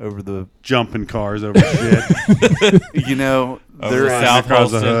over the Jumping cars over shit. you know, Over South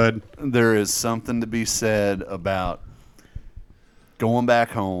across the Holston. hood. there is something to be said about going back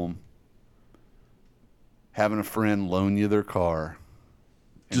home, having a friend loan you their car,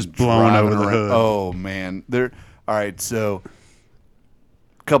 and Just blowing driving over the around. hood. Oh man, all right, so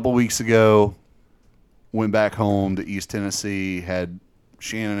a couple weeks ago, went back home to East Tennessee, had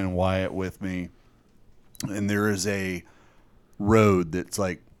Shannon and Wyatt with me, and there is a road that's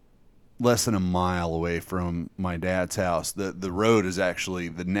like less than a mile away from my dad's house. The road is actually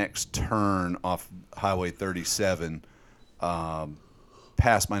the next turn off Highway 37,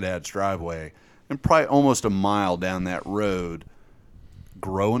 past my dad's driveway, and probably almost a mile down that road.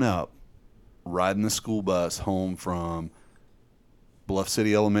 Growing up, riding the school bus home from Bluff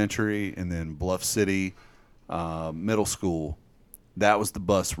City Elementary and then Bluff City Middle School, that was the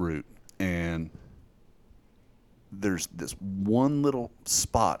bus route. And there's this one little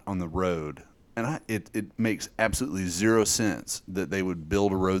spot on the road, and it makes absolutely zero sense that they would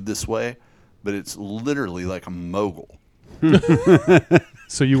build a road this way, but it's literally like a mogul.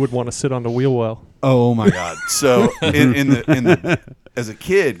 So you would want to sit on the wheel well. Oh my God! So in the as a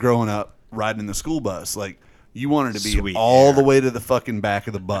kid growing up riding in the school bus, like you wanted to be Sweet all air. the way to the fucking back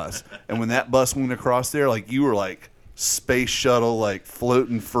of the bus, and when that bus went across there, like you were like space shuttle, like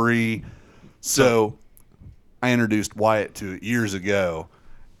floating free. So I introduced Wyatt to it years ago,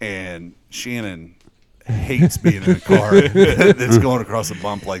 and Shannon hates being in a car that's going across a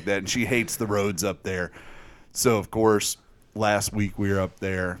bump like that, and she hates the roads up there. So of course, last week we were up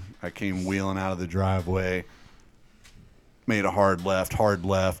there. I came wheeling out of the driveway, made a hard left,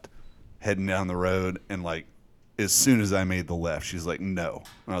 heading down the road, and like as soon as I made the left, she's like, no.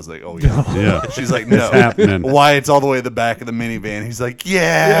 And I was like, oh yeah. Yeah. She's like, no. It's happening. Wyatt's all the way to the back of the minivan. He's like,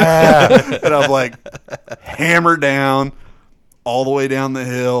 yeah. And I'm like, hammer down, all the way down the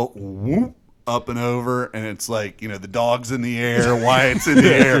hill, whoop, up and over, and it's like, you know, the dog's in the air, Wyatt's in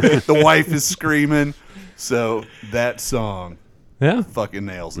the air, the wife is screaming. So that song fucking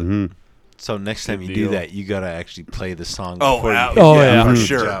nails it. Mm-hmm. So next time Good you deal. do that, you gotta actually play the song. Oh, before you yeah, hit yeah, it. for Good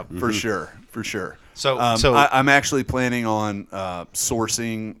sure, job. for sure. So I'm actually planning on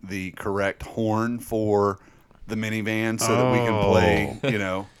sourcing the correct horn for the minivan so that we can play, you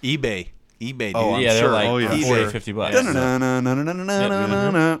know, eBay, dude. Oh, I'm Yeah, they're sure. like eBay. 40, 50 bucks.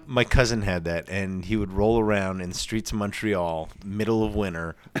 Dun-dun-dun-dun-dun-dun-dun-dun-dun. My cousin had that, and he would roll around in the streets of Montreal, middle of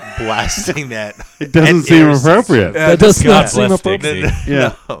winter, blasting that. It doesn't at seem airs. appropriate. That does not seem bless appropriate. Dixie.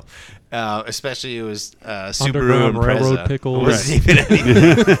 Yeah. No. Especially it was Subaru Underground Railroad Impreza. pickles. It wasn't even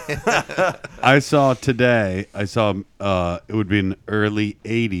anything. I saw today, it would be in the early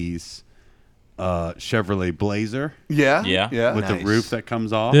 80s, Chevrolet Blazer. Yeah, Yeah. yeah. With Nice. the roof that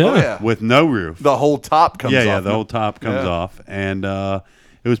comes off. Yeah. Oh, yeah. With no roof. The whole top comes off. Yeah, the whole top comes Yeah. off, and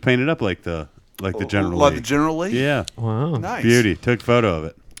it was painted up like the General Like Lee. the General Lee? Yeah, Wow. Nice. beauty. Took photo of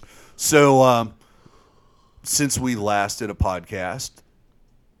it. So, since we last did a podcast,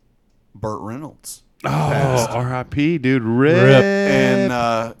 Burt Reynolds. Oh, passed. R.I.P. dude, rip.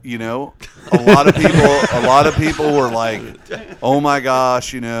 And you know, a lot of people were like, "Oh my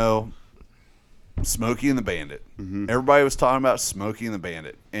gosh," you know, Smokey and the Bandit. Everybody was talking about Smokey and the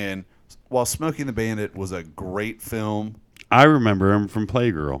Bandit, and while Smokey and the Bandit was a great film, I remember him from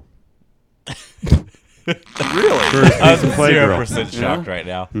Playgirl. really, I was Playgirl. 0% shocked right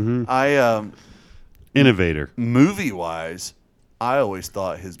now. I Innovator. movie wise, I always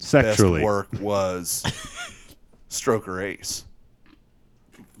thought his Sexually. best work was Stroker Ace.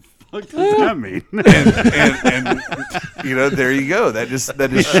 What does that mean? and you know, there you go. That just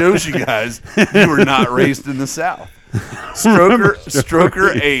shows you guys you were not raised in the South.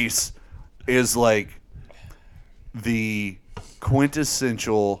 Stroker Ace is like the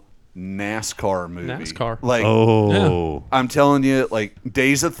quintessential NASCAR movie. NASCAR. Like, Oh. I'm telling you, like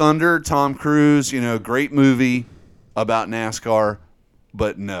Days of Thunder, Tom Cruise, you know, great movie about NASCAR,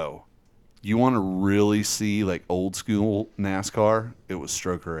 but no. You want to really see like old school NASCAR? It was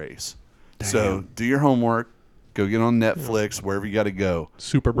Stroker Ace. So do your homework. Go get on Netflix, wherever you got to go.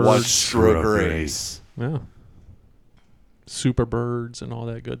 Superbirds. Watch Stroker Stroker Ace. Yeah. Superbirds and all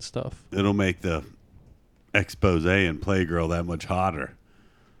that good stuff. It'll make the expose and Playgirl that much hotter.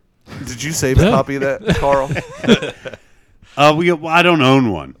 Did you save a copy of that, Carl? I don't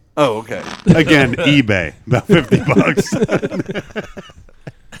own one. Oh, okay. Again, eBay, about $50.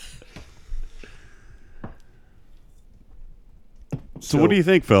 So what do you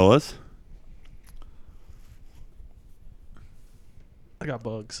think, fellas? I got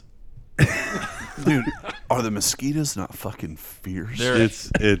bugs. Dude, are the mosquitoes not fucking fierce? It's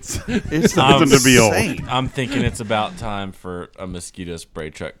It's something to be old. insane. I'm thinking it's about time for a mosquito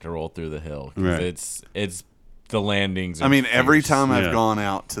spray truck to roll through the hill. 'Cause Right. it's the landings. I mean, every fierce. time I've Yeah. gone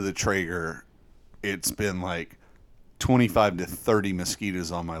out to the Traeger, it's been like 25 to 30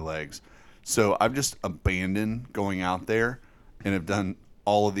 mosquitoes on my legs. So I've just abandoned going out there and have done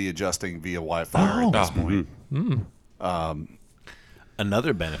all of the adjusting via Wi-Fi at this point.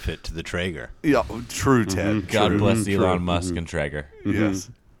 Another benefit to the Traeger. Yeah, true, Ted. God True. bless Elon Musk and Traeger. Yes.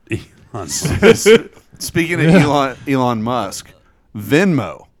 Elon Speaking of Elon Musk,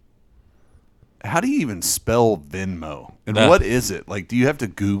 Venmo. How do you even spell Venmo? And what is it? Like, do you have to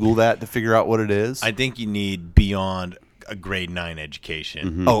Google that to figure out what it is? I think you need beyond a grade 9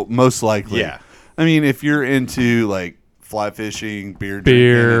 education. Oh, most likely. Yeah. I mean, if you're into like fly fishing, beer,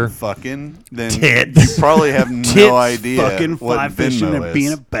 Beer. drinking, and fucking, then Tits. you probably have no Tits, idea fucking what fly fishing Venmo and is.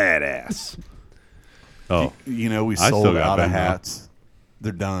 being a badass. Oh, You know, we I still sold got out of Venmo. hats.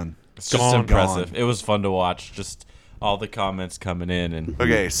 They're done. It's just Gone. impressive. It was fun to watch. Just all the comments coming in and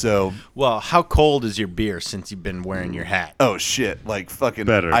Okay, so Well, how cold is your beer since you've been wearing your hat? oh shit, like fucking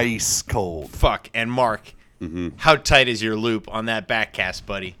Better. ice cold. Fuck. And Mark, how tight is your loop on that back cast,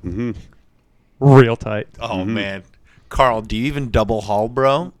 buddy? Real tight. Oh, man. Carl, do you even double haul,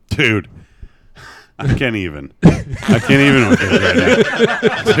 bro? dude, I can't even. I can't even with this right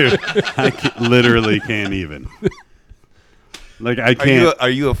now, dude. I literally can't even. Like I can't. Are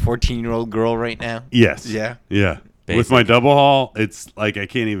you a 14-year-old girl right now? Yes. Yeah? Yeah. With my double haul, it's like I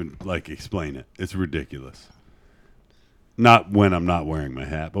can't even like explain it. It's ridiculous. Not when I'm not wearing my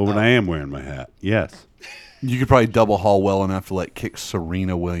hat, but when I am wearing my hat, yes. You could probably double haul well enough to like kick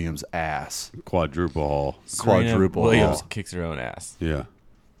Serena Williams' ass. Quadruple haul. Serena Quadruple Williams haul. kicks her own ass. Yeah.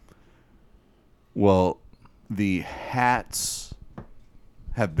 Well, the hats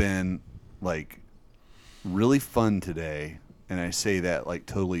have been like really fun today, and I say that like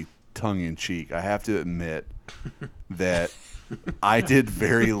totally tongue in cheek. I have to admit that I did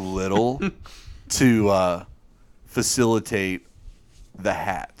very little to facilitate the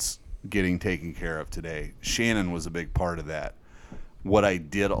hats getting taken care of today. Shannon was a big part of that. What I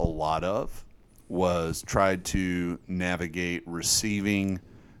did a lot of was tried to navigate receiving,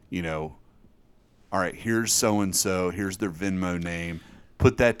 you know, all right, here's so-and-so, here's their Venmo name.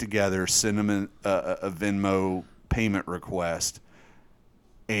 Put that together, send them a Venmo payment request.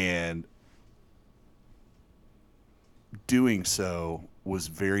 And doing so was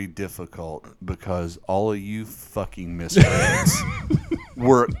very difficult because all of you fucking miscreants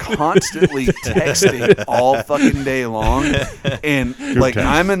were constantly texting all fucking day long. And like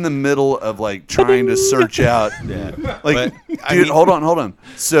I'm in the middle of like trying to search out. Like, But, dude, hold on.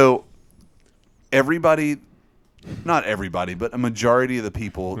 So everybody not everybody, but a majority of the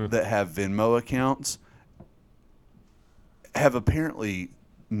people that have Venmo accounts have apparently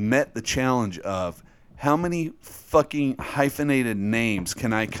met the challenge of how many fucking hyphenated names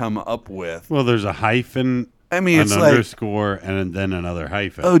can I come up with? Well, there's a hyphen, I mean, an it's like, underscore, and then another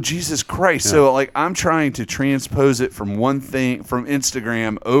hyphen. oh, Jesus Christ. Yeah. So, like, I'm trying to transpose it from one thing, from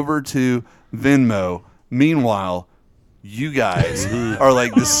Instagram over to Venmo. Meanwhile, you guys are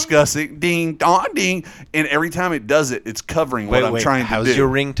like discussing ding, dong, ding. And every time it does it, it's covering what I'm trying to do. How's your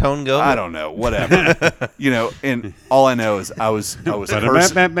ringtone go? I don't know. Whatever. And all I know is I was cursing. I was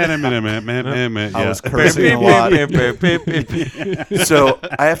cursing a lot. So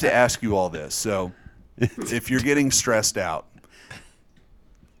I have to ask you all this. So if you're getting stressed out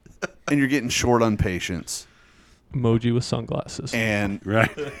and you're getting short on patience, Emoji with sunglasses. and Right.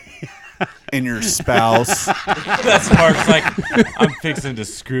 and your spouse, That's Mark's like, I'm fixing to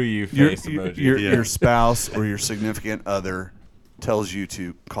screw you face emoji. your spouse or your significant other tells you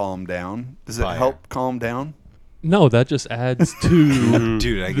to calm down. Does it help calm down? No, that just adds to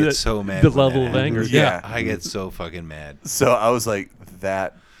Dude, I get so mad. the when level that of anger. happens. Yeah. I get so fucking mad. So I was like,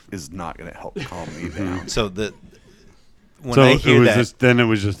 that is not going to help calm me down. So when So I hear that, it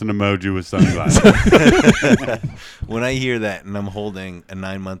was just an emoji with sunglasses. when I hear that and I'm holding a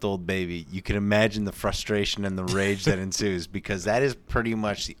 9-month-old baby, you can imagine the frustration and the rage that ensues, because that is pretty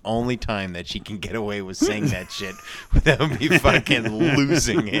much the only time that she can get away with saying that shit without me fucking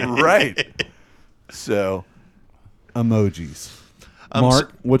losing it. Right. So, emojis.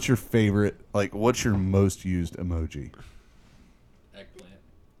 Mark, what's your favorite? Like, what's your most used emoji?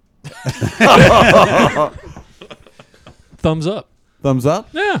 Thumbs up. Thumbs up?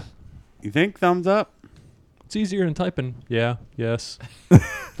 Yeah. You think thumbs up? It's easier than typing. Yeah. Yes.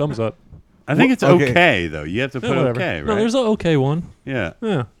 Thumbs up. I think it's Okay. okay, though. You have to Yeah, put whatever. okay, right? No, there's an okay one. Yeah.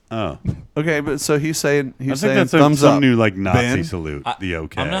 Yeah. Oh. Okay, but so he's saying I think saying that's thumbs some up. new like Nazi Ben? salute. The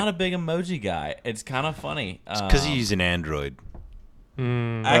okay. I'm not a big emoji guy. It's kind of funny. Because you use an Android.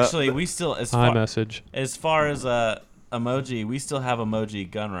 Actually, we still iMessage. As far as emoji, we still have emoji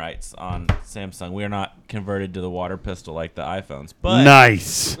gun rights on Samsung. We are not converted to the water pistol like the iPhones. But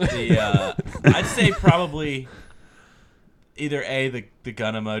Nice. I'd say probably either A, the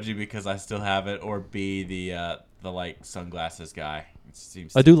gun emoji because I still have it, or B, the like sunglasses guy. It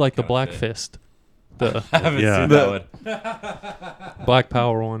seems I do like the kinda Black fit. Fist. The I haven't Yeah. seen that one. Black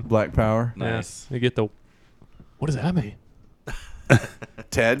Power one. Black Power. Nice. Yeah. You get the. What does that mean?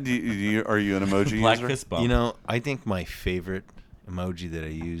 Ted, are you an emoji Black user? fist bump. You know, I think my favorite emoji that I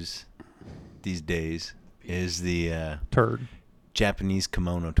use these days is the Turd. Japanese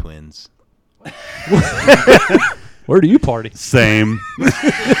kimono twins. Where do you party? Same.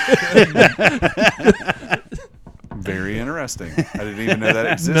 Very interesting. I didn't even know that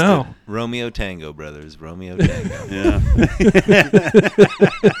existed. No. Romeo Tango, brothers. Romeo Tango. Yeah.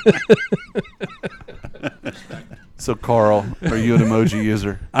 So, Carl, are you an emoji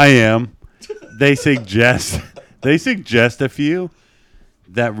user? I am. They suggest a few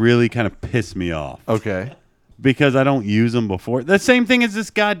that really kind of piss me off. Okay. Because I don't use them before. The same thing as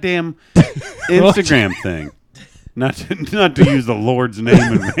this goddamn Instagram thing. Not to use the Lord's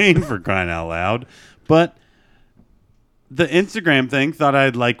name in vain, for crying out loud, but the Instagram thing thought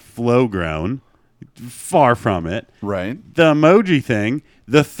I'd like flow grown. Far from it. Right. The emoji thing,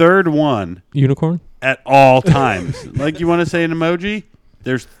 the third one. Unicorn? At all times. Like, you want to say an emoji?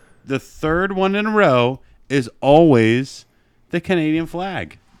 There's the third one in a row is always the Canadian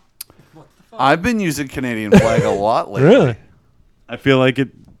flag. I've been using Canadian flag a lot lately. Really? I feel like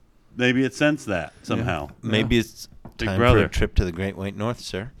maybe it sensed that somehow. Maybe it's Big time brother. for a trip to the Great White North,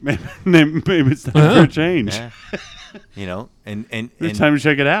 sir. Maybe it's time for a change. Yeah. You know, and It's time to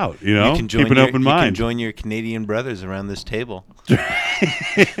check it out. You know, can join keep an your, open you can mind. join your Canadian brothers around this table.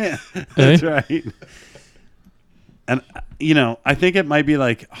 That's right. And I think it might be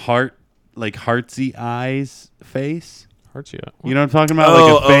like heartsy eyes face. Heartsy eye. You know what I'm talking about?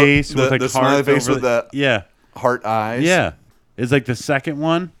 Like a face with like the smiley hearts face over with the yeah heart eyes. Yeah, it's like the second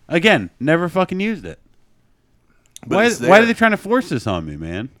one. Again, never fucking used it. But Why it's are there. they trying to force this on me,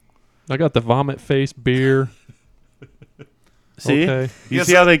 man? I got the vomit face beer. See, Okay. you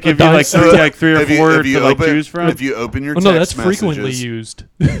see how they give you like three or four to like choose from. If you open your Oh, text no, that's messages, frequently used.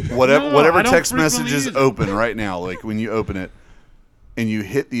 whatever I don't text frequently message is use it. open right now, like when you open it and you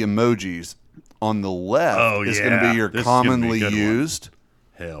hit the emojis on the left, Oh, is going to yeah. be your This is gonna be a commonly good one. used.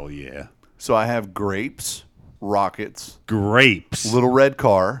 Hell yeah, So I have grapes, rockets, grapes, little red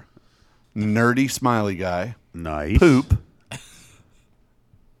car, nerdy smiley guy, nice poop,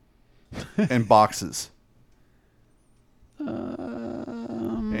 and boxes.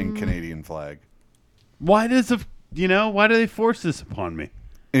 And Canadian flag. Why does you know, why do they force this upon me?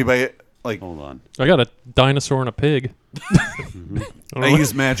 Anybody like? Hold on. I got a dinosaur and a pig. I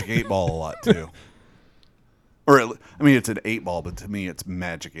use Magic 8 Ball a lot too. Or I mean, it's an 8 ball, but to me, it's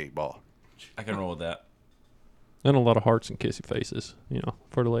Magic 8 Ball. I can roll with that. And a lot of hearts and kissy faces,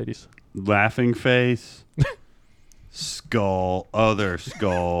 for the ladies. Laughing face. Skull. Other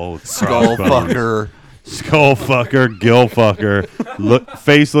skull. Skull fucker. Skull fucker. Gill fucker.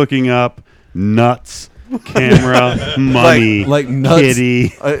 Face looking up. Nuts. Camera. Money. Like nuts.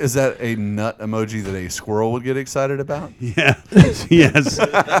 Kitty. Is that a nut emoji that a squirrel would get excited about? Yeah. Yes.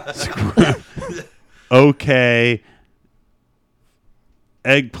 Okay.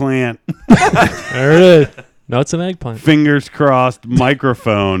 Eggplant. There it is. Nuts and eggplant. Fingers crossed.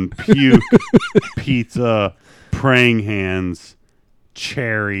 Microphone. Puke. Pizza. Praying hands.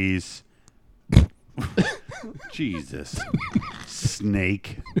 Cherries. Jesus.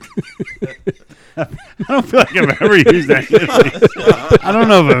 Snake. I don't feel like I've ever used that shit. I don't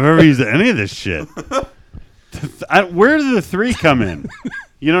know if I've ever used any of this shit. Where do the 3 come in?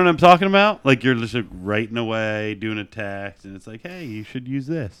 You know what I'm talking about? Like you're just like writing away, doing a text, and it's like, hey, you should use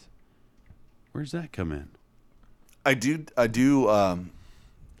this. Where's that come in? I do think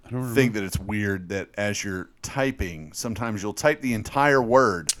that it's weird that as you're typing, sometimes you'll type the entire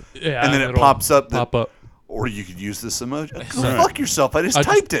word, and then it pops up. Or you could use this emoji. Fuck yourself! I just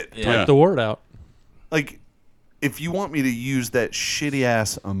typed it. Typed the word out. Like, if you want me to use that shitty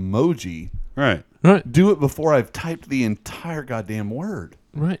ass emoji, right, do it before I've typed the entire goddamn word.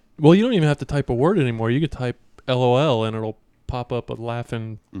 Right. Well, you don't even have to type a word anymore. You could type LOL and it'll pop up a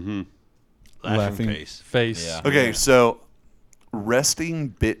laughing face. Yeah. Okay, so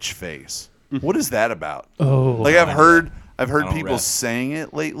resting bitch face. What is that about? Oh, like I've heard don't people rest. saying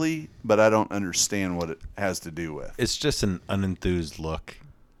it lately, but I don't understand what it has to do with. It's just an unenthused look.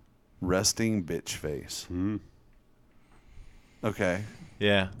 Resting bitch face. Okay.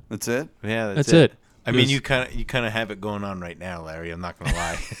 Yeah. That's it? Yeah, That's it. I mean, you kind of have it going on right now, Larry. I'm not gonna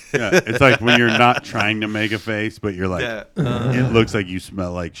lie. Yeah, it's like when you're not trying to make a face, but you're like, it looks like you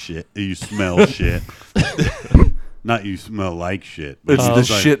smell like shit. You smell shit. Not you smell like shit. But It's the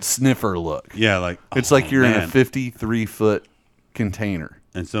like, shit sniffer look. Yeah, like it's like you're in a man. 53-foot container.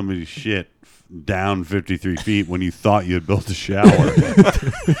 And somebody's shit down 53 feet when you thought you had built a shower.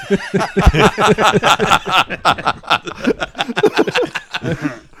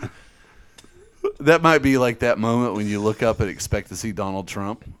 That might be like that moment when you look up and expect to see Donald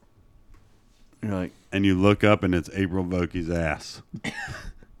Trump. You're like, and you look up and it's April Vokey's ass.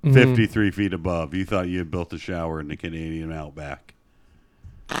 53 feet above. You thought you had built a shower in the Canadian Outback.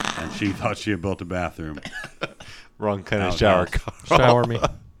 And she thought she had built a bathroom. Wrong kind of shower. Shower me.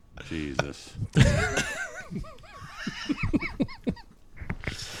 Jesus.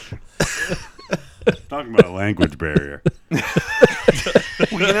 Talking about a language barrier. well,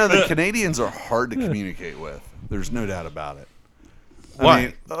 you know, the Canadians are hard to communicate with. There's no doubt about it.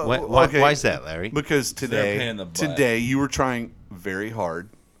 Why? Why is that, Larry? Because today you were trying very hard,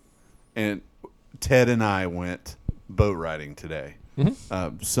 and Ted and I went boat riding today.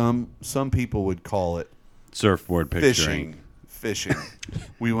 Some people would call it surfboard picturing. Fishing.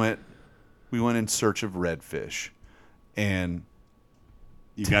 we went in search of redfish, and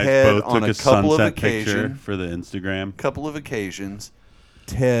you guys Ted, both on took a couple sunset of occasions, picture for the Instagram. Couple of occasions,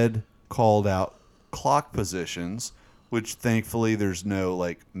 Ted called out clock positions, which thankfully there's no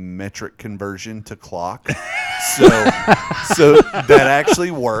like metric conversion to clock, so that actually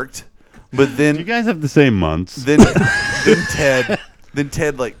worked. But then you guys have the same months. Then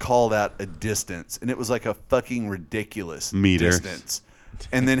Ted like called out a distance, and it was like a fucking ridiculous Meters. distance.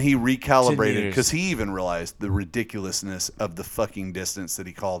 And then he recalibrated 10 because he even realized the ridiculousness of the fucking distance that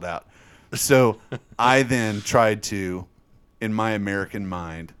he called out. So I then tried to, in my American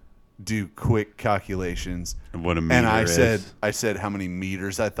mind, do quick calculations. Of what a meter and I is. said how many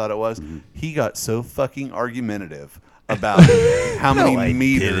meters I thought it was. He got so fucking argumentative about how many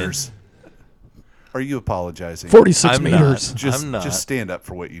meters. Are you apologizing? 46 meters. Just stand up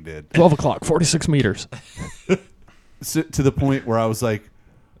for what you did. 12 o'clock, 46 meters. So, to the point where I was like,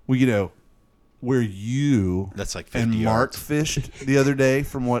 well, you know, where you That's like 50 and Mark yards. fished the other day,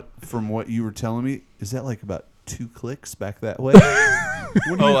 from what you were telling me, is that like about 2 clicks back that way?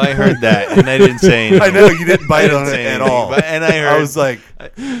 Oh, I heard that, and I didn't say anything. I know you didn't bite on it at all. And I heard. I was like,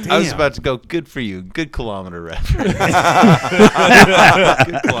 I was about to go. Good for you. Good kilometer reference. Good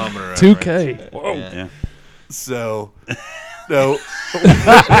kilometer reference. 2K. Whoa. Yeah. So, no.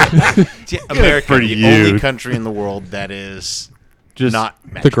 America, for the you. only country in the world that is Just not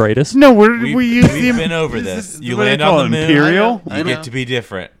the greatest. No, we use We've been over this. You what do they land call on the it, moon. Imperial? You get to be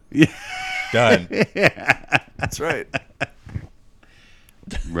different. Yeah. Done. That's right.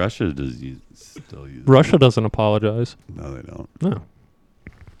 Russia still use. Russia doesn't apologize. No, they don't. No.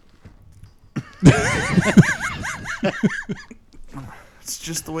 It's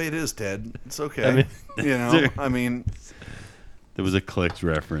just the way it is, Ted. It's okay. I mean, you know, I mean, there was a Clicks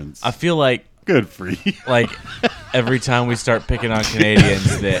reference. I feel like good for you. Like every time we start picking on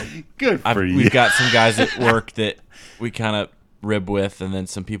Canadians, that good for you. We've got some guys at work that we kind of rib with, and then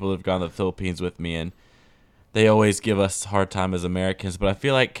some people that have gone to the Philippines with me, and they always give us a hard time as Americans. But I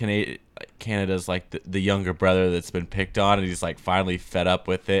feel like Canada's like the younger brother that's been picked on, and he's like finally fed up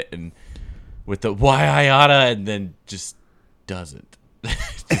with it, and with the why I oughta, and then just doesn't.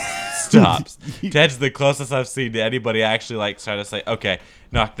 Stops. Ted's the closest I've seen to anybody actually like trying to say, okay,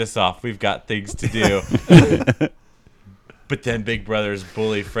 knock this off. We've got things to do. But then Big Brother's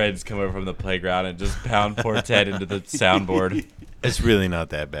bully friends come over from the playground and just pound poor Ted into the soundboard. It's really not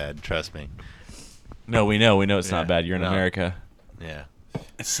that bad. Trust me. No, we know it's not bad. You're in America. Yeah.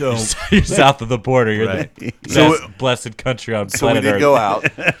 So you're south of the border. You're right. the best blessed country on planet we did Earth. go out,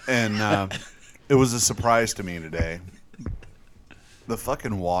 and it was a surprise to me today. The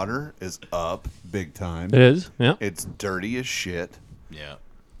fucking water is up big time. It is, yeah. It's dirty as shit. Yeah.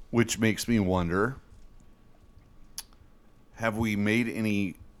 Which makes me wonder, have we made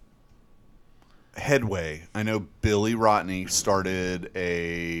any headway? I know Billy Rodney started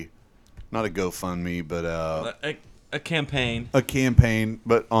not a GoFundMe, but a campaign. A campaign,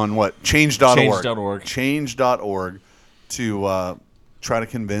 but on what? Change.org. Change.org. Change.org to try to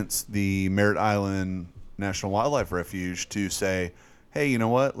convince the Merritt Island National Wildlife Refuge to say, hey, you know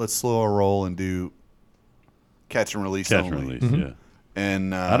what? Let's slow our roll and do catch and release Catch only. and release, yeah.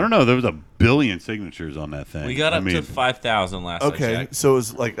 And I don't know. There was 1 billion signatures on that thing. We got up to 5,000 last I Okay, checked. so it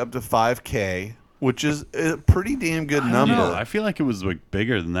was like up to 5K, which is a pretty damn good number. No, I feel like it was like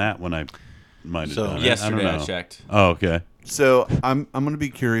bigger than that when I might have done it. Yesterday I don't know. I checked. Oh, okay. So I'm going to be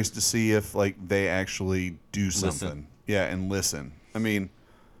curious to see if like they actually do Listen. something. Yeah, and listen. I mean,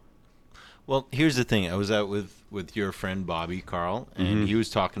 well, here's the thing. I was out with your friend Bobby Carl, and he was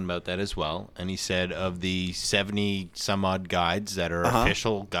talking about that as well. And he said of the 70 some odd guides that are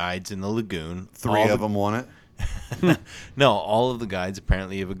official guides in the lagoon, 3 of them want it. No, all of the guides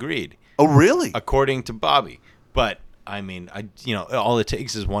apparently have agreed. Oh, really? According to Bobby. But I mean, all it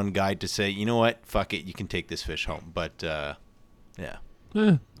takes is one guide to say, you know what, fuck it, you can take this fish home. But yeah.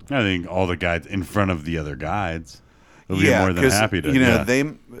 I think all the guides in front of the other guides will be yeah, more than happy to. You know,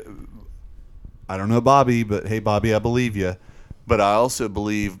 I don't know Bobby, but hey, Bobby, I believe you. But I also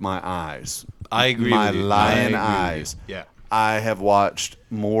believe my eyes. I agree my with you. lying I agree eyes. with you. Yeah. I have watched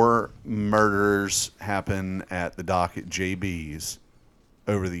more murders happen at the dock at JB's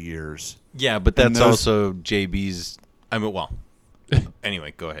over the years. Yeah, but that's also JB's. I mean, well.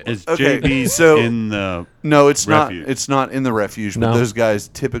 Anyway, go ahead. Is JB's in the No, it's refuge? not. It's not in the refuge. But No. those guys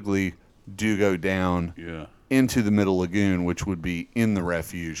typically do go down Yeah. into the middle lagoon, which would be in the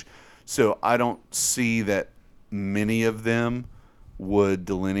refuge. So I don't see that many of them would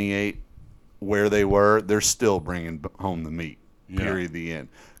delineate where they were. They're still bringing home the meat. Yeah. Period. The end.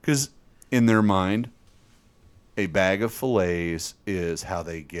 Because in their mind, a bag of fillets is how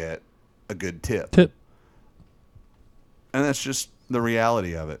they get a good tip. And that's just the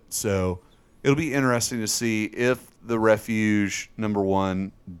reality of it. So it'll be interesting to see if the refuge, number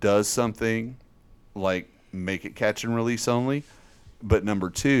one, does something like make it catch and release only, but number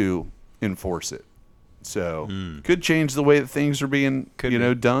two, enforce it. So could change the way that things are being,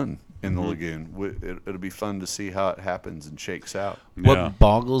 done in the lagoon. It'll be fun to see how it happens and shakes out. What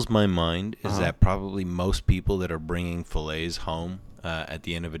boggles my mind is that probably most people that are bringing fillets home at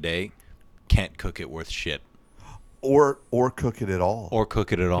the end of a day can't cook it worth shit. Or cook it at all.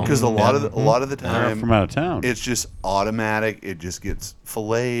 Because a lot of the time from out of town, it's just automatic. It just gets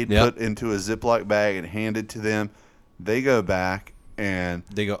filleted, put into a Ziploc bag, and handed to them. They go back and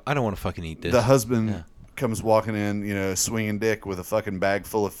they go, I don't want to fucking eat this. The husband comes walking in, swinging dick with a fucking bag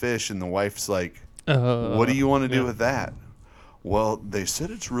full of fish, and the wife's like, "What do you want to do with that?" Well, they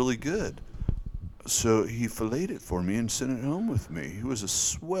said it's really good, so he filleted it for me and sent it home with me. He was a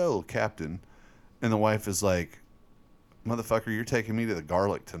swell captain, and the wife is like, motherfucker, you're taking me to the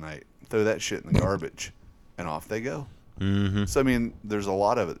garlic tonight. Throw that shit in the garbage. And off they go. Mm-hmm. So, I mean, there's a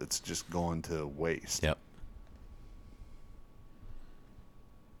lot of it that's just going to waste. Yep.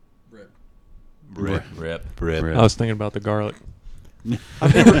 Rip. I was thinking about the garlic.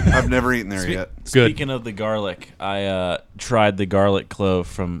 I've never eaten there yet. Speaking of the garlic, I tried the garlic clove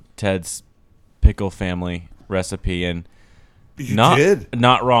from Ted's Pickle Family recipe, and You not did?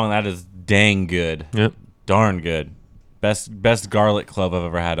 not wrong. That is dang good. Yep. Darn good. Best garlic clove I've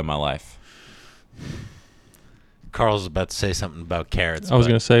ever had in my life. Carl's about to say something about carrots. I was but-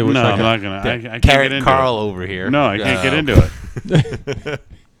 going to say, No, I'm not gonna. I can't Carrot get into Carl it. over here. No, I can't get into it.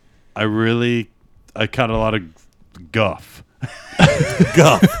 I caught a lot of guff.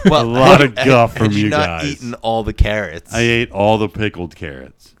 Guff. A lot of guff from Had you not guys. eaten all the carrots. I ate all the pickled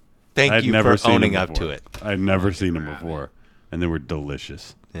carrots. Thank I'd you never for seen owning them up to before. it. I'd never seen them before, and they were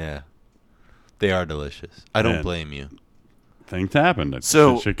delicious. Yeah, they are delicious. I don't Man. blame you. Things happened.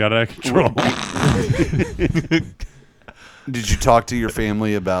 So- Shit got out of control. Did you talk to your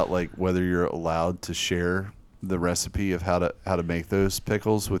family about like whether you're allowed to share the recipe of how to make those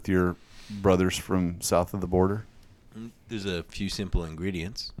pickles with your brothers from south of the border? There's a few simple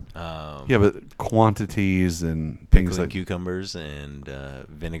ingredients. Yeah, but quantities and things pickling like cucumbers and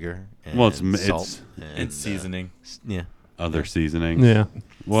vinegar. And Well, it's salt it's seasoning. Yeah. Other seasonings. Yeah.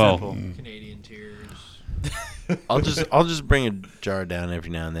 Well, Canadian tears. I'll just bring a jar down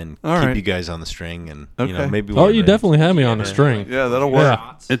every now and then. All keep right. you guys on the string, and Okay. maybe. Oh, one you day- definitely have me on the string. Yeah, that'll work.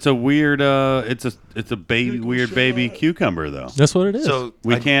 Yeah. it's a weird. It's a weird baby cucumber though. That's what it is. So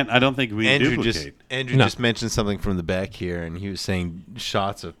We can't. I don't think we Andrew duplicate. No. just mentioned something from the back here, and he was saying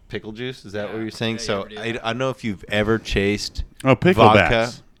shots of pickle juice. Is that what you're saying? Yeah, So you ever do that? I don't know if you've ever chased Oh, vodka.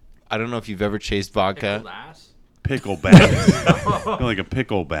 picklebacks. I don't know if you've ever chased vodka. Pickleback. Like a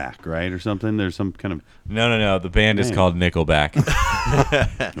pickleback, right, or something. There's some kind of. No. The band is Man. called Nickelback.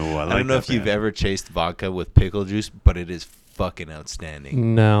 Oh, I like I don't know that if you've band. ever chased vodka with pickle juice, but it is fucking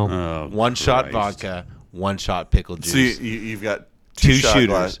outstanding. No. Oh, One shot Christ. vodka, one shot pickle So juice. you've got two shot shooters.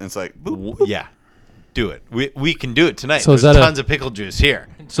 glass, and it's like boop, Yeah, do it. We can do it tonight. So is There's that a- tons of pickle juice here.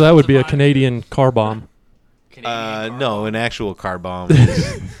 So that would be a Canadian car bomb. No, an actual car bomb.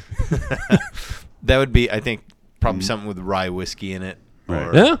 Is that would be, I think, probably something with rye whiskey in it. Right.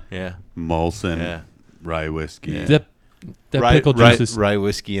 Or, Yeah? Yeah. Molson Yeah. rye whiskey. Yeah. That Rye, pickle rye, juice is rye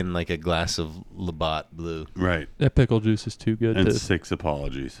whiskey and like a glass of Labatt Blue. Right. that pickle juice is too good And to 6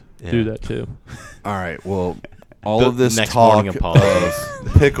 apologies. Yeah. do that too. all right. Well, all The of this next talk morning apologies.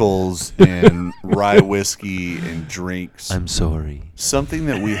 of pickles and rye whiskey and drinks. I'm sorry. Something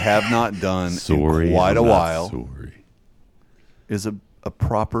that we have not done Sorry, in quite I'm a not while Sorry. is a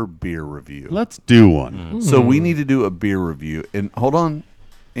proper beer review. Let's do one. So we need to do a beer review. And hold on,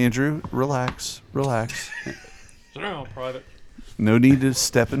 Andrew, relax. Private. No need to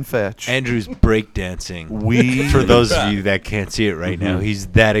step and fetch. Andrew's breakdancing. We For those of you that can't see it right now, he's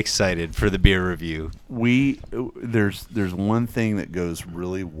that excited for the beer review. There's one thing that goes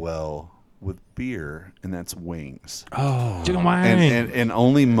really well with beer, and that's wings. Oh. Chicken wing. And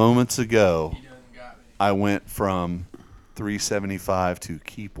only moments ago, I went from 375 to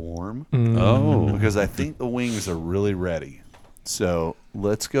keep warm Oh. because I think the wings are really ready. So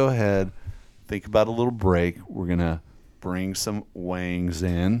let's go ahead, think about a little break. We're gonna bring some wings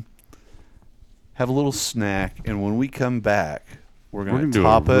in, have a little snack, and when we come back, we're gonna gonna do a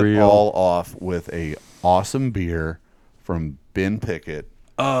top it real- all off with a awesome beer from Ben Pickett.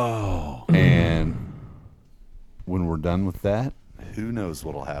 Oh. And when we're done with that, who knows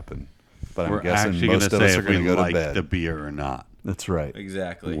what'll happen? But I'm We're guessing actually most gonna of us say are if going we to go to like bed. the beer or not. That's right.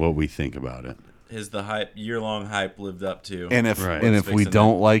 Exactly. What we think about it. Has the hype, year-long hype, lived up to? And if Right. and What's if we fixing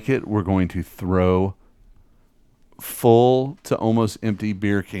don't like it, we're going to throw full to almost empty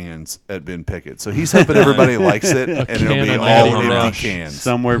beer cans at Ben Pickett. So he's hoping everybody likes it, and it'll can be of all Natty empty Rush. cans.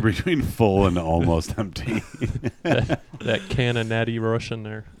 Somewhere between full and almost empty. That can of Natty Rush in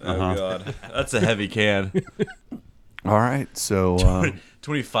there. Oh God, that's a heavy can. All right, so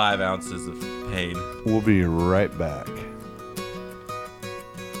 25 ounces of pain. we'll be right back.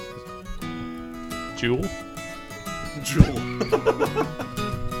 Jewel.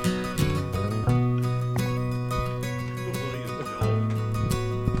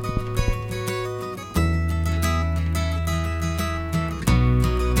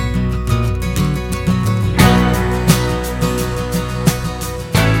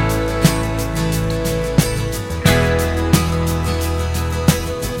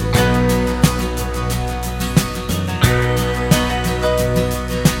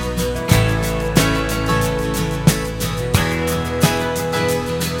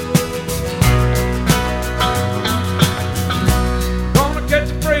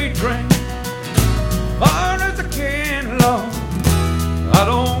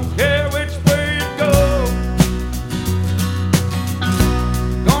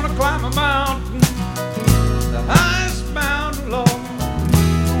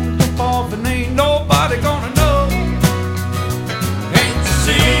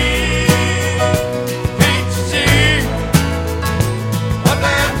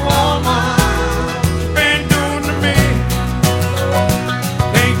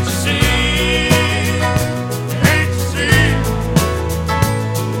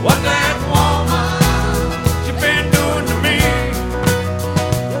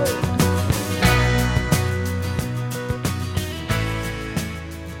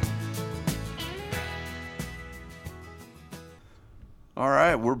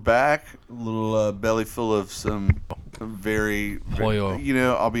 we're back. A little belly full of some very, Pollo. you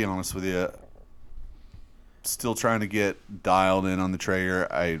know, I'll be honest with you. Still trying to get dialed in on the Traeger.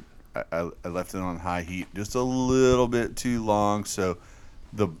 I left it on high heat just a little bit too long, so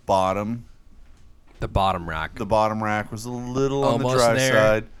the bottom rack was a little on the Almost dry there.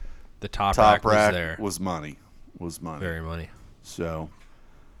 side. The top rack rack was there. was money. Very money. So,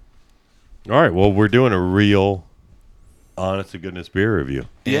 All right. Well, we're doing a real, honest to goodness beer review.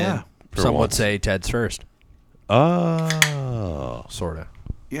 yeah. For Some would once. say Ted's first. Oh. Sort of.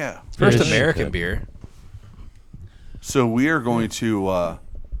 Yeah. First Yeah, American shit. beer. So we are going to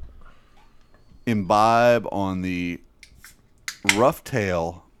imbibe on the Rough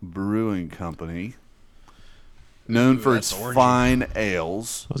Tail Brewing Company, known for its that's orangey. fine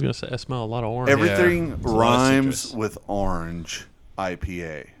ales. I was gonna say I smell a lot of orange. Everything It's a lot of rhymes citrus. with orange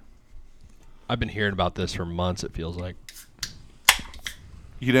IPA. I've been hearing about this for months, it feels like.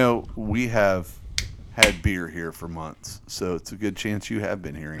 You know, we have had beer here for months, so it's a good chance you have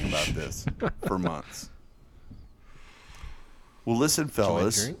been hearing about this for months. Well, listen,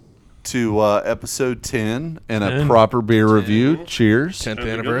 fellas, drink? to episode 10 and a 10. proper beer review. Cheers. 10th And the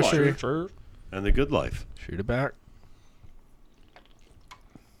good anniversary. life. And the good life. Shoot it back.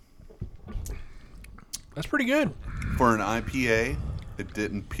 That's pretty good. For an IPA, it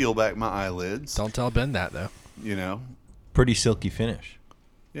didn't peel back my eyelids. Don't tell Ben that, though. You know? Pretty silky finish.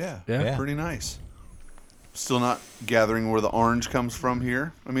 Yeah, Yeah. pretty nice. Still not gathering where the orange comes from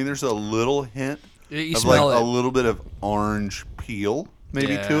here. I mean, there's a little hint You of like smell a it. little bit of orange peel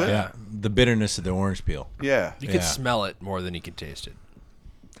maybe to it. Yeah, the bitterness of the orange peel. Yeah. You Yeah. can smell it more than you can taste it.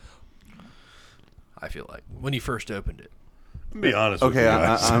 I feel like when you first opened it. Be honest with Okay, you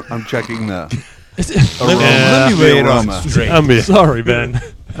guys. I'm checking the Let me weigh it on aroma. straight. I'm being- Sorry, Ben.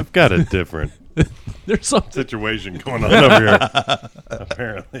 I've got a different There's something. situation going on over here.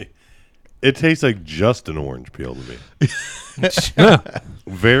 Apparently, it tastes like just an orange peel to me.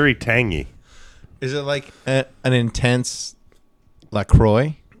 Very tangy. Is it like an intense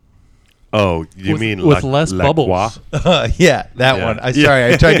LaCroix? Oh, you With- mean with La- less La bubbles. Croix? Yeah, that Yeah. one.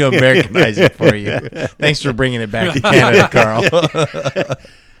 Sorry, I tried to Americanize it for you. Thanks for bringing it back to Canada, Carl.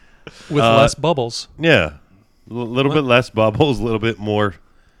 With less bubbles. Yeah, a little bit less bubbles, a little bit more,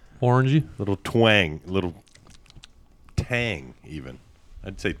 Orangey. little twang, little tang. Even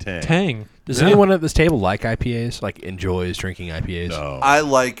I'd say tang. Tang. Does Yeah. anyone at this table like IPAs? Like enjoys drinking IPAs? No, I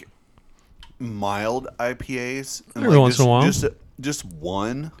like mild IPAs. And Every once in a while. Just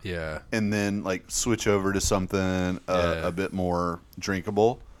one. Yeah. And then like switch over to something a bit more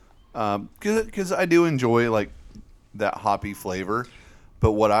drinkable. Because I do enjoy like that hoppy flavor.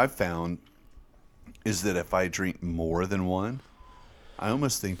 But what I've found is that if I drink more than one, I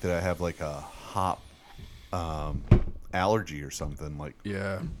almost think that I have like a hop allergy or something. Like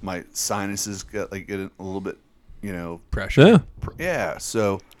my sinuses get a little bit, you know, Pressure. Yeah. Yeah.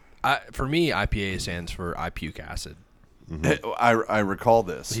 So For me, IPA stands for I puke acid. I recall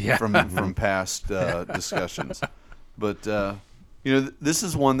this Yeah. from past discussions, but you know, this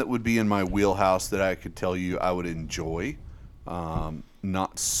is one that would be in my wheelhouse that I could tell you I would enjoy.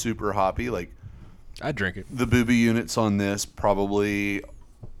 Not super hoppy, like I'd drink it. the booby units on this probably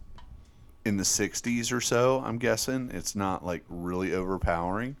in the 60s or so. I'm guessing it's not like really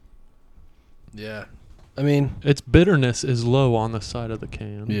overpowering. Yeah. I mean, Its bitterness is low on the side of the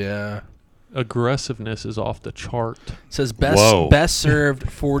can. yeah. Aggressiveness is off the chart. It says best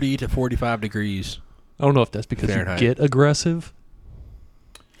served 40 to 45 degrees. I don't know if that's because Fahrenheit. you get aggressive.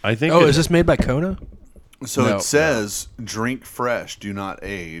 I think. Oh, is this made by Kona? So No. it says drink fresh, do not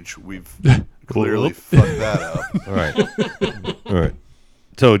age. We've clearly fucked that up. All right. All right.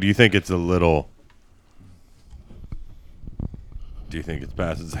 So, do you think it's a little? Do you think it's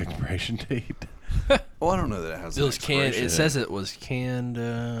past its expiration date? Well, I don't know that it has. It an was canned. expiration It date. says it was canned.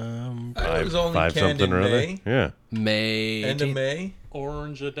 It was only five canned something in or other. May. Yeah. May. End of 18th. May.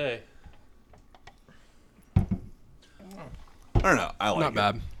 Orange a day. I don't know. I like Not it.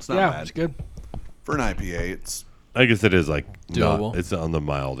 bad. It's not Yeah, bad. it's good. For an IPA, it's I guess it is like Doable. It's on the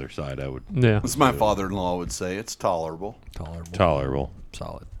milder side. I would Yeah. as my father-in-law would say, it's tolerable. tolerable.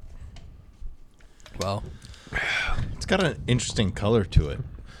 Solid. Well, It's got an interesting color to it.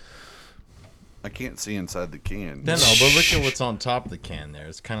 I can't see inside the can. No, but look at what's on top of the can there.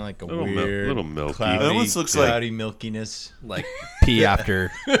 It's kind of like a Little weird, little milky. cloudy, It almost looks like- cloudy milkiness. like pee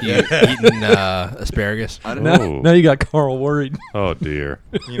after eating asparagus. Now you got Carl worried. Oh dear.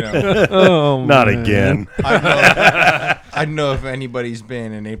 You know, Oh, Not man. again. I've I don't know if anybody's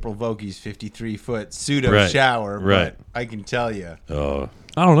been in April Vokey's 53-foot pseudo Right, shower, right. but I can tell you. Oh,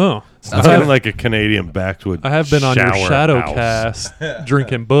 I don't know. it's kind of like a Canadian backwood. I have been on your shower shadow house. cast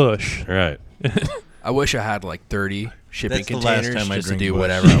drinking Bush. Right. I wish I had like 30 shipping That's the last containers time I just to drink do Busch.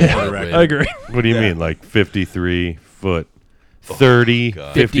 whatever I wanted with. I agree. What do you mean, like 53 foot, 30,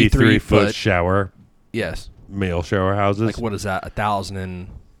 53 53 foot foot. shower, Yes. male shower houses? Like what is that? 1,000 and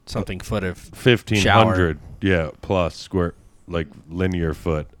something foot of 1,500, yeah, plus square, like linear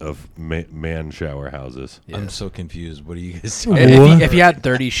foot of man shower houses. I'm so confused. What are you guys If doing? you, if you had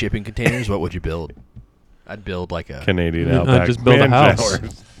 30 shipping containers, what would you build? I'd build like a Canadian I'd Outback just build a man house.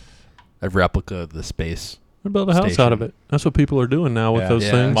 showers. a replica of the space. Or build a house out of it. That's what people are doing now with those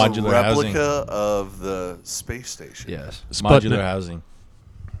things. A replica of the space station. Yes. Modular housing.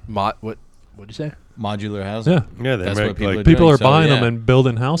 What'd you say? Modular housing. Yeah. Yeah, they That's make, what people like- are People doing. are So, buying them yeah. and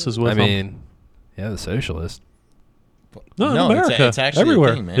building houses with I them. mean, yeah, the socialist. No, in No, it's- America, it's actually a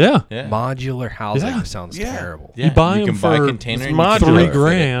everywhere. thing, man. Yeah. Yeah. Modular housing Yeah. sounds Yeah. terrible. Yeah. You buy You them can buy a for container and you can $3 outfit it.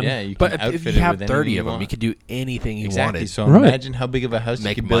 grand. Yeah, you can But if outfit you it have with 30 anything of them, want. you could do anything you Exactly. wanted. So Right. imagine how big of a house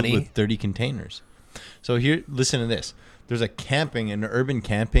Make you could build money. with 30 containers. So here, listen to this. There's an urban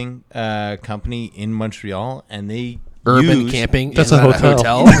camping company in Montreal, and they Urban use- camping? That's Is a that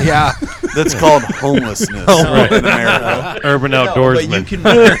hotel. Yeah. That's called homelessness in America. Urban No, but you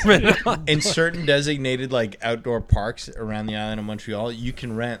outdoorsman. can in certain designated like outdoor parks around the island of Montreal, you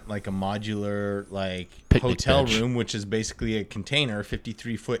can rent like a modular like Picnic hotel bench. room, which is basically a container,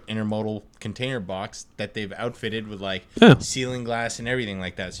 53-foot intermodal container box that they've outfitted with like Yeah. ceiling glass and everything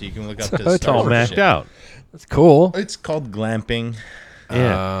like that, so you can look up to It's the all stars and maxed shit. out. That's cool. It's called glamping.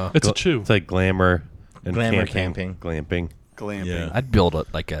 Yeah. It's a chew. It's like glamour and Glamour camping. Glamping. Glamping. Yeah. I'd build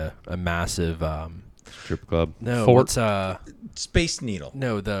like a massive Strip club. no Fort. what's Space Needle.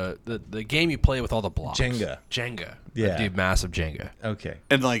 no the game you play with all the blocks. Jenga. I'd Yeah. do massive Jenga. Okay.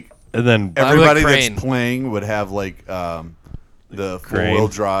 And like And then everybody crane. that's playing would have like the Crane. 4-wheel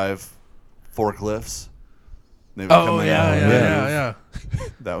drive forklifts. They would Oh come in yeah, and yeah, move. yeah.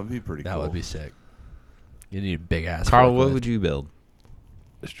 That would be pretty That cool. would be sick. You need a big ass. Carl, what forklift. would you build?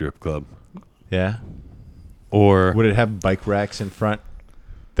 a strip club. Yeah. Or Would it have bike racks in front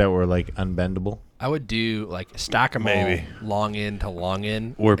that were like unbendable? I would do like stack them Maybe. all long in to long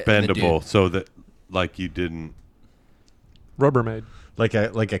in or and then do- bendable so that like you didn't Rubbermaid. Like a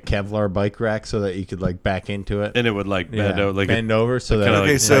Kevlar bike rack so that you could like back into it. and it would like bend Yeah, over like bend over so that kind of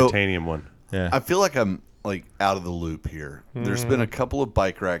Okay, like so- titanium one. yeah. I feel like I'm like out of the loop here. There's been a couple of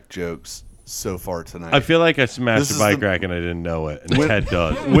bike rack jokes so far tonight. I feel like I smashed This a is bike the- rack and I didn't know it. And When- Ted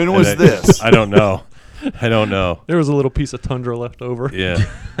does. when And was this? I don't know. I don't know. There was a little piece of tundra left over. Yeah.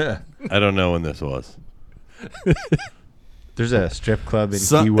 I don't know when this was. There's a strip club in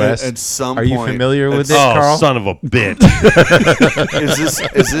Some- Key West. at some Are you point- familiar with at it, Oh, Carl? son of a bitch.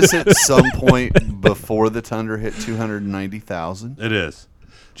 is this at some point before the Tundra hit 290,000? It is.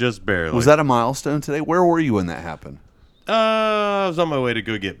 Just barely. Was that a milestone today? Where were you when that happened? I was on my way to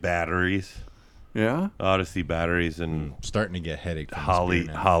go get batteries. Yeah. Odyssey batteries in Starting to get headache. From this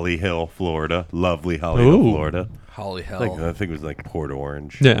beer now. Holly Hill, Florida. Lovely Holly Hill, Ooh. Florida. Holly Hell. I think it was like Port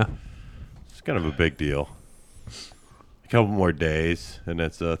Orange. Yeah. It's kind of a big deal. A couple more days, and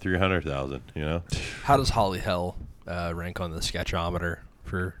it's 300,000. You know. How does Holly Hell rank on the sketchometer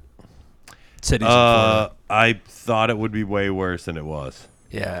for cities in Florida? I thought it would be way worse than it was.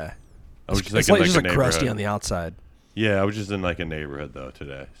 Yeah. I was It's just like like just a a crusty neighborhood. on the outside. Yeah, I was just in like a neighborhood though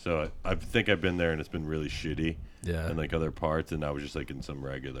today, so I think I've been there and it's been really shitty. Yeah. And like other parts, and I was just like in some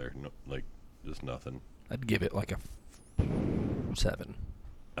regular, like just nothing. I'd give it like a 7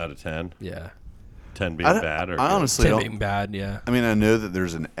 out of 10. Yeah. 10 being bad, or I good? honestly 10 don't. being bad, yeah. I mean, I know that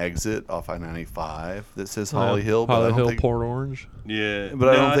there's an exit off I-95 that says Yeah, Holly Hill, but I Holly don't Hill, think. Port Orange. Yeah, But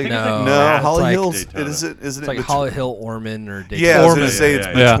I don't think. No, No, it's Holly like Hill's. Daytona. Isn't It's it like between- Holly Hill, Ormond, or Daytona. Yeah, I was Ormond. gonna say Yeah, it's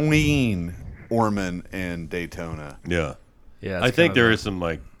yeah, yeah. between Ormond and Daytona. Yeah. Yeah, I it's think kind there of is some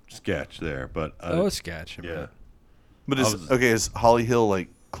like sketch there, but Oh, sketch. Yeah. But I is was- okay? Is Holly Hill like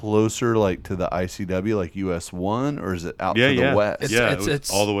closer, like to the ICW, like US 1, or is it out Yeah, to yeah. the west? Yeah, it was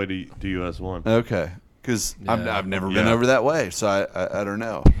all the way to US 1. Okay, because Yeah. I've never been Yeah. over that way, so I don't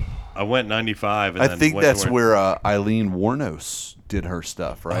know. I went 95, and I then think went that's to where Eileen Warnos did her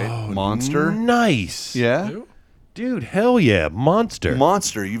stuff, right? Oh, Monster. Nice. Yeah. Dude, hell yeah, Monster.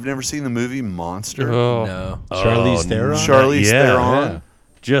 Monster. You've never seen the movie Monster? Oh. No. Charlize Theron? Charlize yeah. Theron.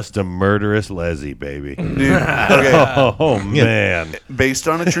 Just a murderous leslie, baby. Dude, okay. Oh, man. Based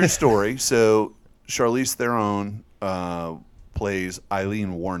on a true story. So Charlize Theron plays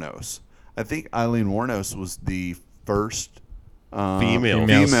Eileen Warnos. I think Eileen Warnos was the first Female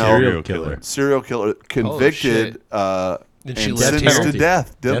serial killer. serial killer convicted And she and lived sentenced here? to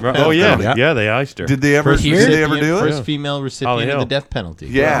death. Oh, yeah. Yeah, they iced her. Did they ever? First Did they ever do it? First female recipient of the death penalty.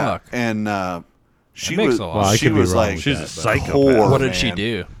 Yeah, and she makes was. a lot of sense. She was like She's a psychopath. whore, What did she man.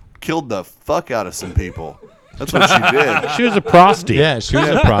 do? Killed the fuck out of some people. That's what she did. She was a prostitute. Yeah, she was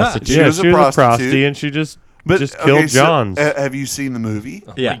a prostitute. She was a prostitute, and she just killed Johns. Have you seen the movie?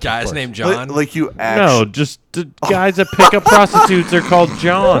 Yeah, guys named John. Like you No, actually. just the guys that pick up prostitutes are called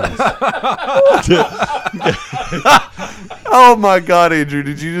Johns. Oh my God, Andrew!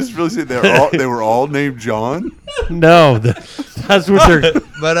 Did you just really say they were all named John? No, that's what they're.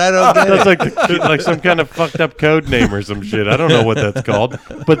 But I don't get That's it. like some kind of fucked up code name or some shit. I don't know what that's called.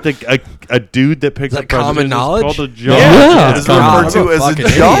 But a dude that picks Is up that common prostitutes is knowledge? called a John. Yeah, It's referred to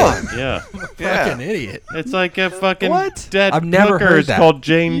as a John. Yeah. Fucking idiot. It's like a fucking What? dead I've never hooker heard is that. called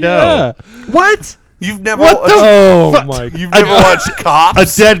Jane Doe. What? You've never. What the Oh my! You've never watched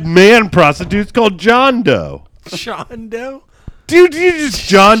Cops? A dead man prostitute's called John Doe. John Doe? Dude, you just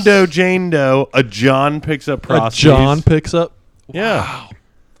John Doe, Jane Doe. A John picks up A prostitutes. John picks up. Yeah.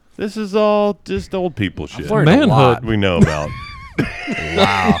 This is all just old people shit. learned a lot. Manhood. We know about.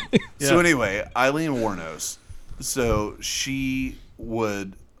 Wow. So anyway, Eileen Wuornos. So she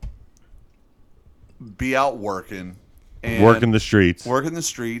would be out working and Working the streets. working the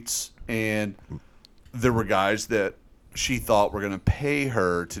streets, and there were guys that she thought were going to pay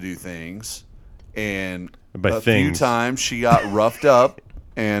her to do things, and By a things. few times she got roughed up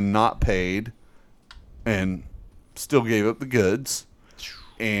and not paid, and still gave up the goods,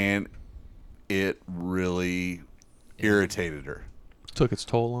 and it really irritated her. Took its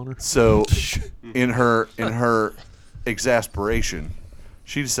toll on her. So, in her exasperation,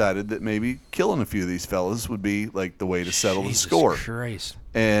 she decided that maybe killing a few of these fellas would be like the way to settle the score. Christ.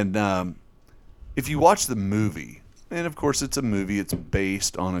 And if you watch the movie, and of course it's a movie, it's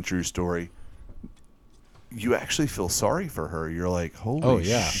based on a true story, you actually feel sorry for her. You're like, holy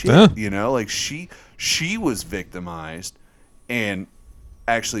shit, Yeah. you know, like she was victimized and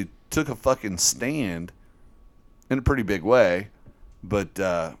actually took a fucking stand in a pretty big way. But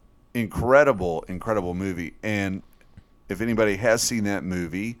incredible movie. And if anybody has seen that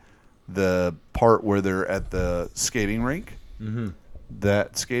movie, the part where they're at the skating rink,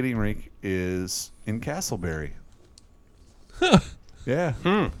 that skating rink is in Castleberry. Yeah.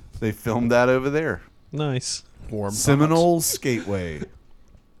 They filmed that over there. Nice. Warm Seminoles Skateway.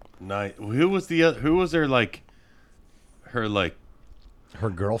 Night. Who was their like her like Her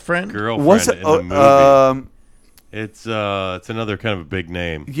girlfriend? girlfriend Was in it? the movie? It's another kind of a big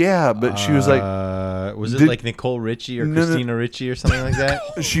name. Yeah, but she was like, was it did- like Nicole Richie or No, no. Christina Richie or something like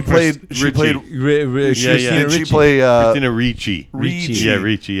that? she played. Ricci. Did she play? Christina Ricci. Ricci. Yeah,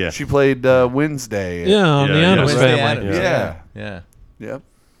 Ricci. Yeah. She played Wednesday. Yeah, on the Yeah, yeah. Addams Wednesday Family. Addams. Yeah. Yeah. Yep.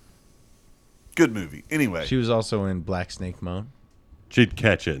 Good movie. Anyway, She was also in Black Snake Moan. She'd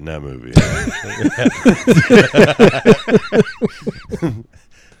catch it in that movie.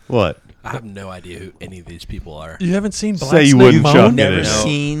 What? I have no idea who any of these people are. You haven't seen Black Say you Snake wouldn't, Moan? Chuck. Never No.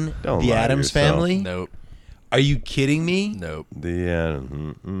 seen Don't lie The to Addams yourself. Family? Nope. Are you kidding me? Nope.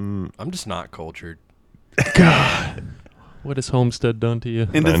 I'm just not cultured. What has Homestead done to you?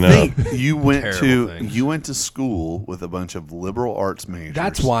 and I to know. think you went Terrible to things. you went to school with a bunch of liberal arts majors.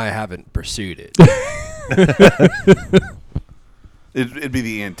 That's why I haven't pursued it. It'd be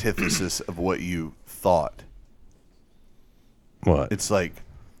the antithesis of what you thought. What? It's like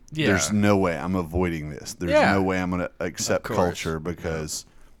Yeah. there's no way I'm avoiding this. There's Yeah. no way I'm going to accept course. culture because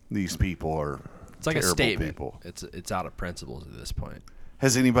these people are It's like a terrible statement. people. It's out of principles at this point.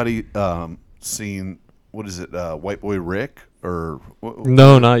 Has anybody seen what is it, White Boy Rick or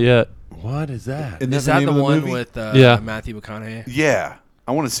No, not yet. What is that? Isn't Is the that name the of one movie? with Yeah. Matthew McConaughey? Yeah,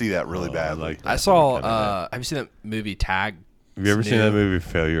 I want to see that really badly. like I saw. Have you seen that movie Tag? Have you ever It's seen that new. movie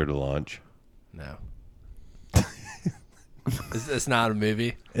Failure to Launch? No. It's not a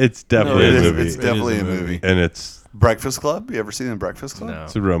movie. It's definitely it a is. movie. It's definitely a movie. And it's Breakfast Club. You ever seen the Breakfast Club? No.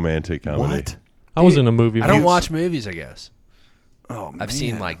 it's a romantic comedy. What? I was in a movie. I don't once. watch movies. I guess Oh, I've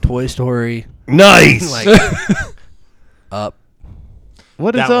seen man. like Toy Story. Nice. Like Up.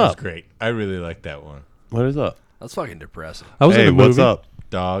 What is that up? was great. I really like that one. What is up? That's fucking depressing. I was Hey, in a what's movie. up?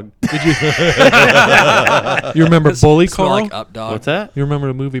 Dog. Did you? You remember Bully, Smell Carl? like Up Dog. What's that? You remember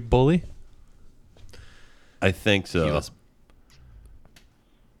the movie Bully? I think so. He was-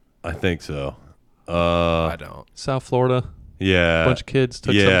 I think so. I don't. South Florida. Yeah. A bunch of kids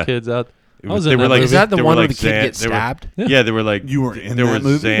took yeah. some kids out. It I was they in were that like, movie. Is that the they one were where like the kid Xan- gets they were- stabbed? Yeah. They were like You were in there that was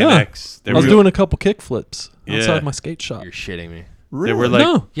movie? Xanax. They I was were- doing a couple kick flips Yeah. outside my skate shop. You're shitting me. They were like,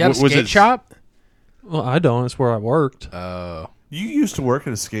 No. You have a was skate it shop? Well, I don't. It's where I worked. Oh. You used to work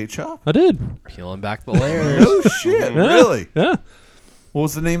at a skate shop? I did. Peeling back the layers. No shit, Yeah. really? Yeah. What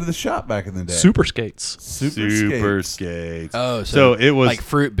was the name of the shop back in the day? Super Skates. Super Skates. Oh, so it was like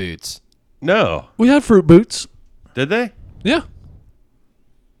Fruit Boots. No. We had Fruit Boots. Did they? Yeah.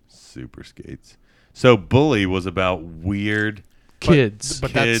 Super Skates. So Bully was about weird Kids.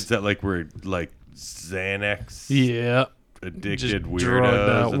 kids that like were like Xanax. Yeah. Addicted Just weirdos drugged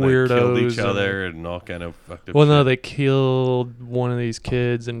out and they killed each weirdos other and all kind of fucked up Well, no, shit. they killed one of these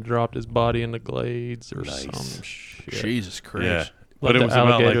kids and dropped his body in the glades or Nice. some shit. Jesus Christ. Yeah. Let But it the was about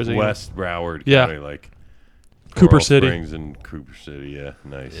like alligators eat 'em. West Broward Yeah. County, like Cooper Coral City. Springs and Cooper City, yeah.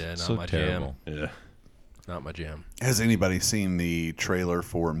 Nice. Yeah, not So my terrible. jam. Yeah. Not my jam. Has anybody seen the trailer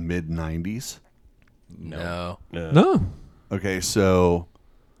for mid-90s? No. No. Okay, so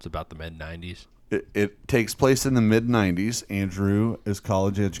It's about the mid 90s. it takes place in the mid-90s. Andrew is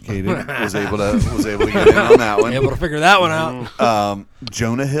college educated, was able to get in on that one. Able to figure that one out.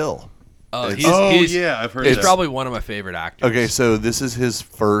 Jonah Hill. Oh, It's- he's yeah, I've heard He's that. probably one of my favorite actors. Okay, so this is his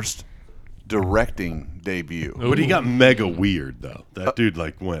first directing debut. But he got mega weird though. That dude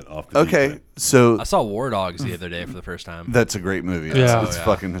like went off the deep Okay, end. so I saw War Dogs the other day for the first time. that's a great movie. Yeah. It's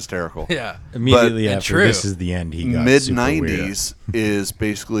fucking hysterical. Yeah. Immediately But- after true. this is the end, he got Mid super weird. '90s is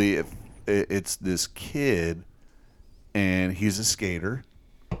basically it's this kid, and he's a skater,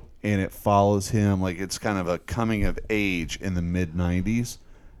 and it follows him like it's kind of a coming of age in the mid '90s,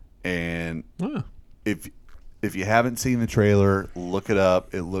 and Oh. if you haven't seen the trailer, look it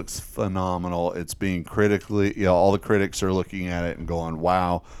up. It looks phenomenal. It's being critically, all the critics are looking at it and going,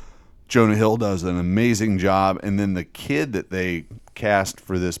 "Wow, Jonah Hill does an amazing job." And then the kid that they cast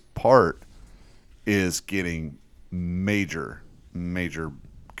for this part is getting major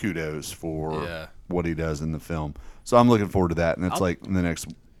kudos for Yeah. what he does in the film. So I'm looking forward to that. And it's I'll- like in the next,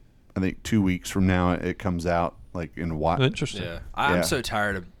 I think 2 weeks from now, it comes out like in what? Interesting. Yeah. I'm Yeah. so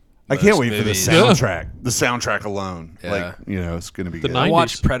tired of I can't most wait movies. for the soundtrack. The soundtrack alone, Yeah. like it's going to be The good. I 90s.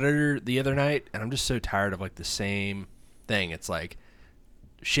 watched Predator the other night, and I'm just so tired of like the same thing. It's like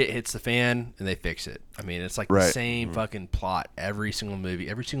shit hits the fan and they fix it. I mean, it's like the Right. same fucking plot every single movie,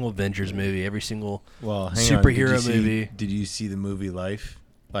 every single Avengers movie, every single Well, hang superhero on. movie. Did you see the movie Life?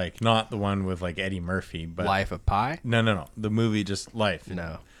 Like, not the one with like Eddie Murphy, but Life of Pi? No. The movie just Life.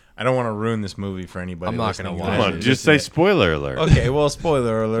 No. I don't want to ruin this movie for anybody. I'm not gonna listening watch to Come it. on, just say spoiler alert. Okay, well,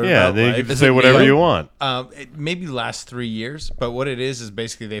 spoiler alert. Yeah, about then you Life. can say whatever you want. It maybe lasts 3 years, but what it is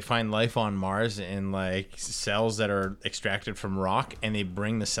basically they find life on Mars in like cells that are extracted from rock, and they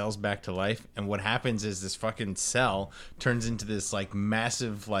bring the cells back to life. And what happens is this fucking cell turns into this like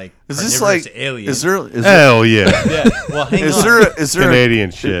massive like Is this carnivorous like alien? Is there? Hell yeah. Yeah. Well, hang Is on. there Canadian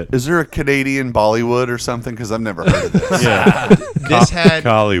a, shit. Is there a Canadian Bollywood or something? Because I've never heard of this. Yeah. This had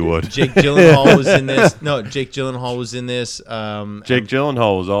Hollywood. Jake Gyllenhaal was in this. No, Jake Gyllenhaal was in this. Jake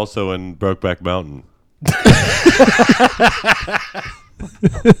Gyllenhaal was also in Brokeback Mountain.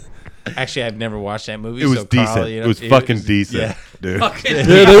 Actually, I've never watched that movie. It was so Carl, decent. you know, It was fucking decent, yeah. dude. Yeah,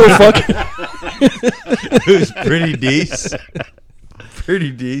 they were fucking. It was pretty decent.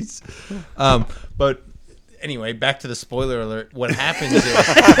 Pretty decent. But anyway, back to the spoiler alert. What happens is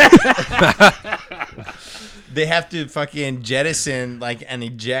they have to fucking jettison like and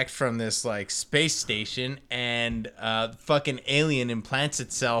eject from this like space station, and fucking alien implants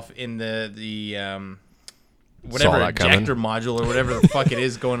itself in the whatever that coming. ejector module or whatever the fuck it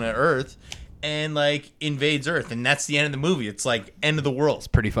is going to Earth, and like invades Earth, and that's the end of the movie. It's like end of the world.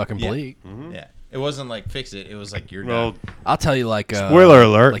 Pretty fucking Yeah. bleak. Yeah, it wasn't like fix it. It was like you're Well, done. I'll tell you like spoiler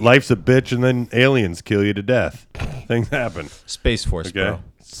alert, like- life's a bitch and then aliens kill you to death. Things happen. Space Force, Okay. bro.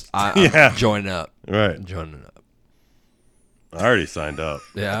 I'm Yeah. joining up. Right. I'm joining up. I already signed up.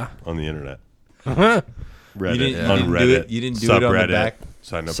 Yeah. On the internet. You Reddit, didn't- on you didn't Reddit, do it- you didn't do it on the subreddit, back-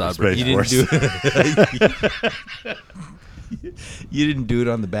 Signed up for Subreddit. Space You Force. didn't do it. You didn't do it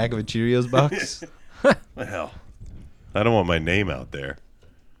on the back of a Cheerios box. Hell, I don't want my name out there.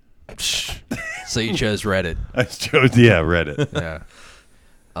 So you chose Reddit. I chose, Reddit. Yeah.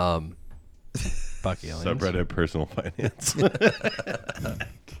 Fuck aliens. Subreddit personal finance.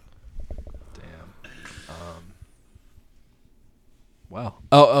 Wow.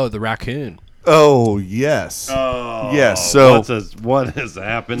 Oh, the raccoon. Oh yes. Oh, yes. So what has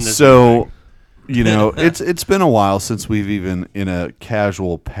happened? This So, it's been a while since we've even in a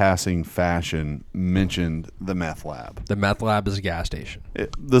casual passing fashion mentioned the meth lab. The meth lab is a gas station.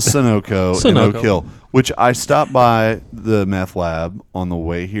 The Sunoco in Oak Hill, which I stopped by the meth lab on the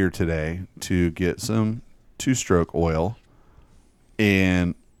way here today to get some two-stroke oil,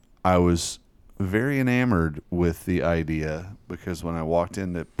 and I was very enamored with the idea because when I walked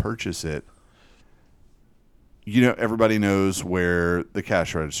in to purchase it, everybody knows where the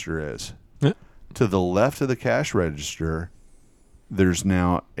cash register is. Yeah. To the left of the cash register, there's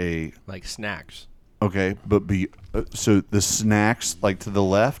now a Like snacks. okay, but so the snacks like to the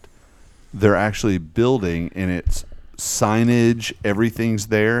left, they're actually building, and it's signage. Everything's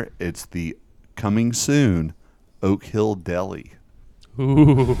there. It's the coming soon Oak Hill Deli.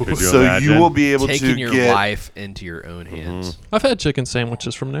 Ooh. Could you So imagine? you will be able Taking to your get life into your own hands. I've had chicken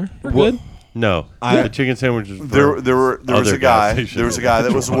sandwiches from there. They're What- good. No, I- the chicken sandwiches. there was other a guy. gas stations. There was a guy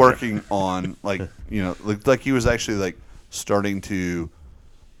that was working on like he was actually like starting to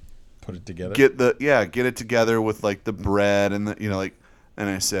Put it together. get it together with like the bread and and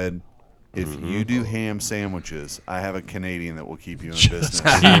I said, if you do ham sandwiches, I have a Canadian that will keep you in business.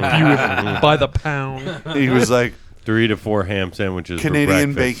 Keep you by the pound. He was like 3 to 4 ham sandwiches.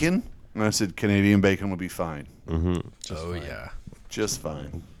 Canadian for breakfast. bacon, and I said Canadian bacon will be fine. Oh yeah. Just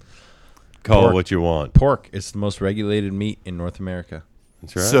fine. Call Pork. it what you want. Pork. It's the most regulated meat in North America.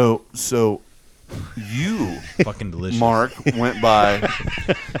 That's right. So you Fucking delicious. Mark went by.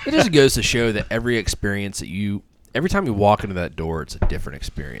 It just goes to show that every experience every time you walk into that door, it's a different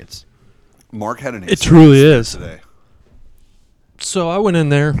experience. Mark had an It truly is. today. So I went in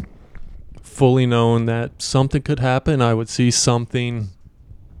there fully knowing that something could happen. I would see something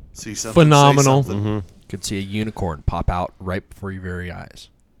See something, phenomenal. say something. Could see a unicorn pop out right before your very eyes.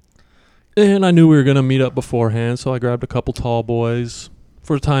 And I knew we were going to meet up beforehand, so I grabbed a couple tall boys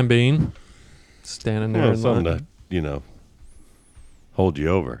for the time being. Standing there Well, in something line. to hold you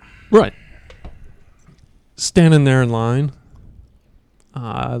over. Right. Standing there in line.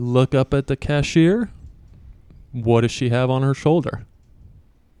 I look up at the cashier. What does she have on her shoulder?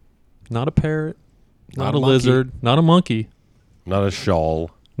 Not a parrot. Not, Not a a monkey. lizard. Not a monkey. Not a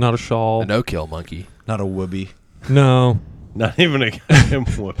shawl. Not a shawl. A no-kill monkey. Not a whoopee. No. Not even a goddamn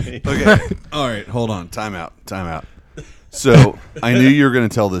whoopee. Okay. All right. Hold on. Time out. So I knew you were going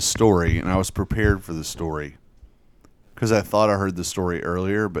to tell this story, and I was prepared for the story because I thought I heard the story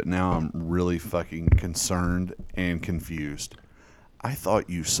earlier, but now I'm really fucking concerned and confused. I thought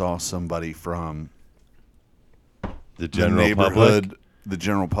you saw somebody from The general neighborhood, public. the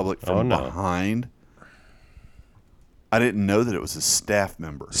general public from no. behind. I didn't know that it was a staff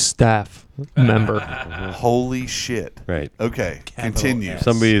member. Staff member. Holy shit. Right. Okay, continue.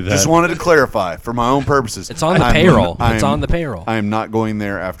 Somebody that Just wanted to clarify for my own purposes. It's on the payroll. It's on the payroll. I am not going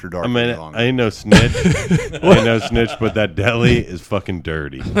there after dark. I mean, any longer. I ain't no snitch. I ain't no snitch, but that deli is fucking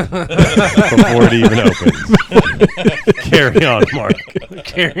dirty before it even opens. Carry on, Mark.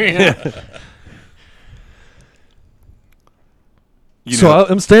 Carry on. So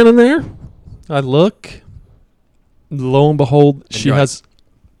I'm standing there. I look. Lo and behold, she you're like, has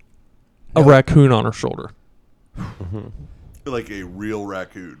a raccoon on her shoulder. like a real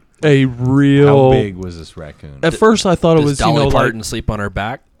raccoon. A real. How big was this raccoon? At first, I thought it Does was Dolly Parton like sleep on her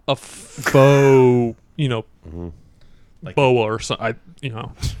back? a faux, boa or something.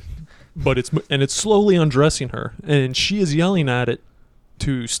 But it's slowly undressing her, and she is yelling at it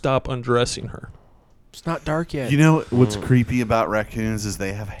to stop undressing her. It's not dark yet. You know what's creepy about raccoons is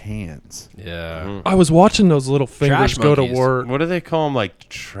they have hands. Yeah. I was watching those little fingers Trash go to monkeys. work. What do they call them? Like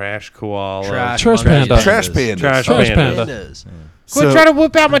trash koala? Trash Trash monkeys. panda. Trash pandas. Trash Trash panda. panda. So, to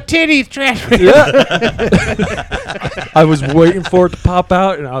whip out my titties, trash. I was waiting for it to pop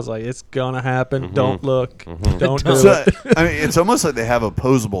out, and I was like, "It's gonna happen. Don't look. Don't do so, it." I mean, it's almost like they have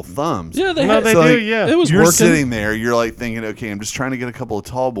opposable thumbs. Yeah, they No, had. they So, do. like, Yeah. It was You're working. sitting there, you're like thinking, okay, I'm just trying to get a couple of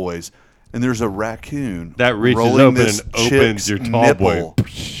tall boys, and there's a raccoon That reaches rolling open this and opens chick's your tall nipple boy.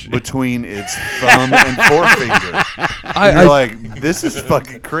 between its thumb and forefinger. I- You're like, this is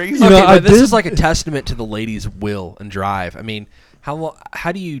fucking crazy. You know, Okay, I but this did- is like a testament to the lady's will and drive. I mean,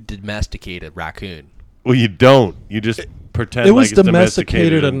 how do you domesticate a raccoon? Well, you don't. You just pretend It like was it's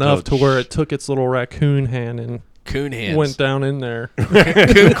domesticated enough until to where it took its little raccoon hand and Coon hands. went down in there.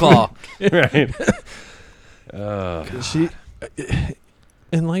 Coon claw. right. She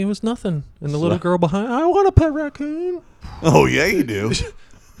and like it was nothing. And the little girl behind, I want a pet raccoon. Oh yeah, you do.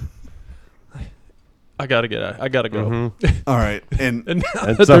 I gotta go. All right, and And now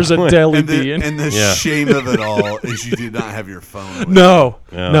At that some there's a point- deli and the, being. and the Yeah. shame of it all is you did not have your phone. With No,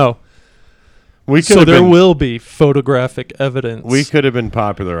 Yeah. no. We could So have there been, will be photographic evidence. We could have been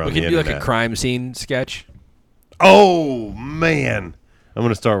popular on We the can do like internet. a crime scene sketch. Oh man, I'm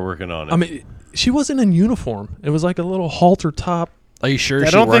gonna start working on it. I mean, she wasn't in uniform. It was like a little halter top. Are you sure I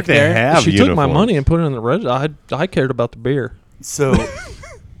she don't think worked they there? have. She took my uniforms. money and put it in the register. I cared about the beer.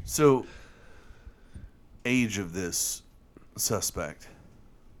 So, age of this suspect.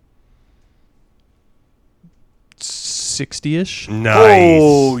 60-ish. Nice.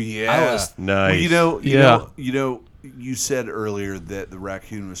 Oh yeah. Nice. Well, you said earlier that the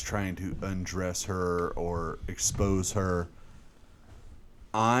raccoon was trying to undress her or expose her.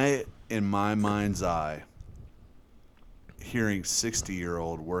 In my mind's eye, hearing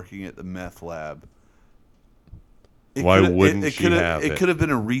 60-year-old working at the meth lab. Why wouldn't she have it? It could have been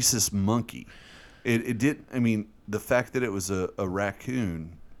a rhesus monkey. It did. I mean, the fact that it was a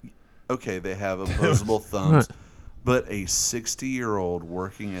raccoon. Okay, they have opposable thumbs. Right. But a 60-year-old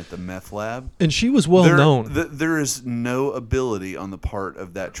working at the meth lab, and she was well known. There is no ability on the part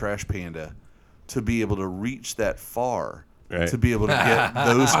of that trash panda to be able to reach that far to be able to get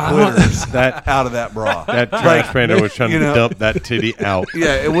those quitters out of that bra. That trash panda was trying to dump that titty out.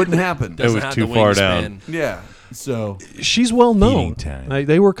 Yeah, it wouldn't happen. It was too far down. Yeah, so she's well known. Like,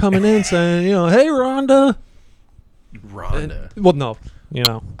 they were coming in saying, hey, Rhonda. Well, no.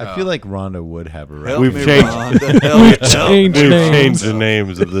 I feel like Rhonda would have a right. We've changed the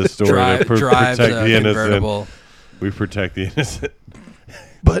names of this story to protect the innocent. We protect the innocent.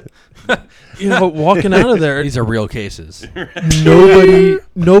 But walking out of there, these are real cases.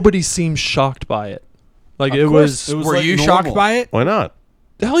 Nobody seemed shocked by it. Like it was. Were you shocked by it? Why not?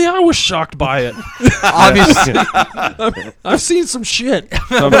 Hell yeah, I was shocked by it. Obviously, I've seen some shit.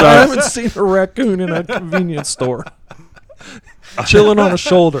 I haven't seen a raccoon in a convenience store. Chilling on a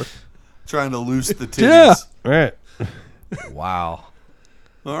shoulder, trying to loose the titties. Yeah, right. Wow.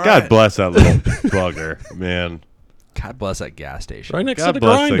 God bless that little bugger, man. God bless that gas station. Right next to the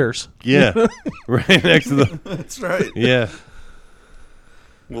grinders. Yeah, right next to the. That's right. Yeah.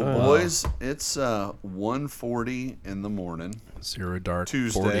 Well, boys, it's 1:40 in the morning. Zero dark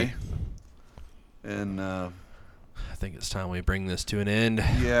Tuesday, 40. And I think it's time we bring this to an end.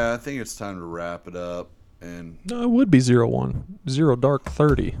 Yeah, I think it's time to wrap it up. And no, it would be 01. Zero dark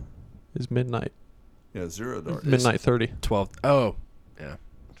 30 is midnight. Yeah, zero dark. Midnight 30. 12. Oh, yeah.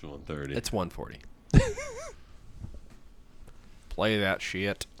 It's 1:30. It's 1:40. Play that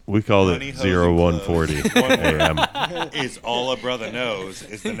shit. We call it 01:40 a.m. Is all a brother knows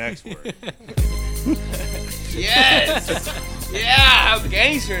is the next word. Yes. Yeah, how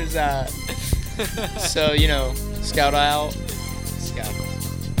gangsters are. So, scout out. Scout.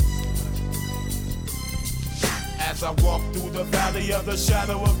 As I walk through the valley of the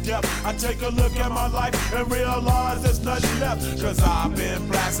shadow of death, I take a look at my life and realize there's nothing left. Cause I've been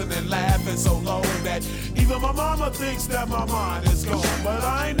blasting and laughing so long that even my mama thinks that my mind is gone. But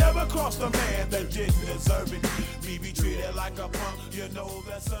I ain't never crossed a man that didn't deserve it. Me be treated like a punk,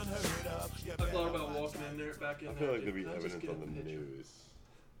 that's unheard of. I thought about walking in there back in I feel like there'd be evidence on the news.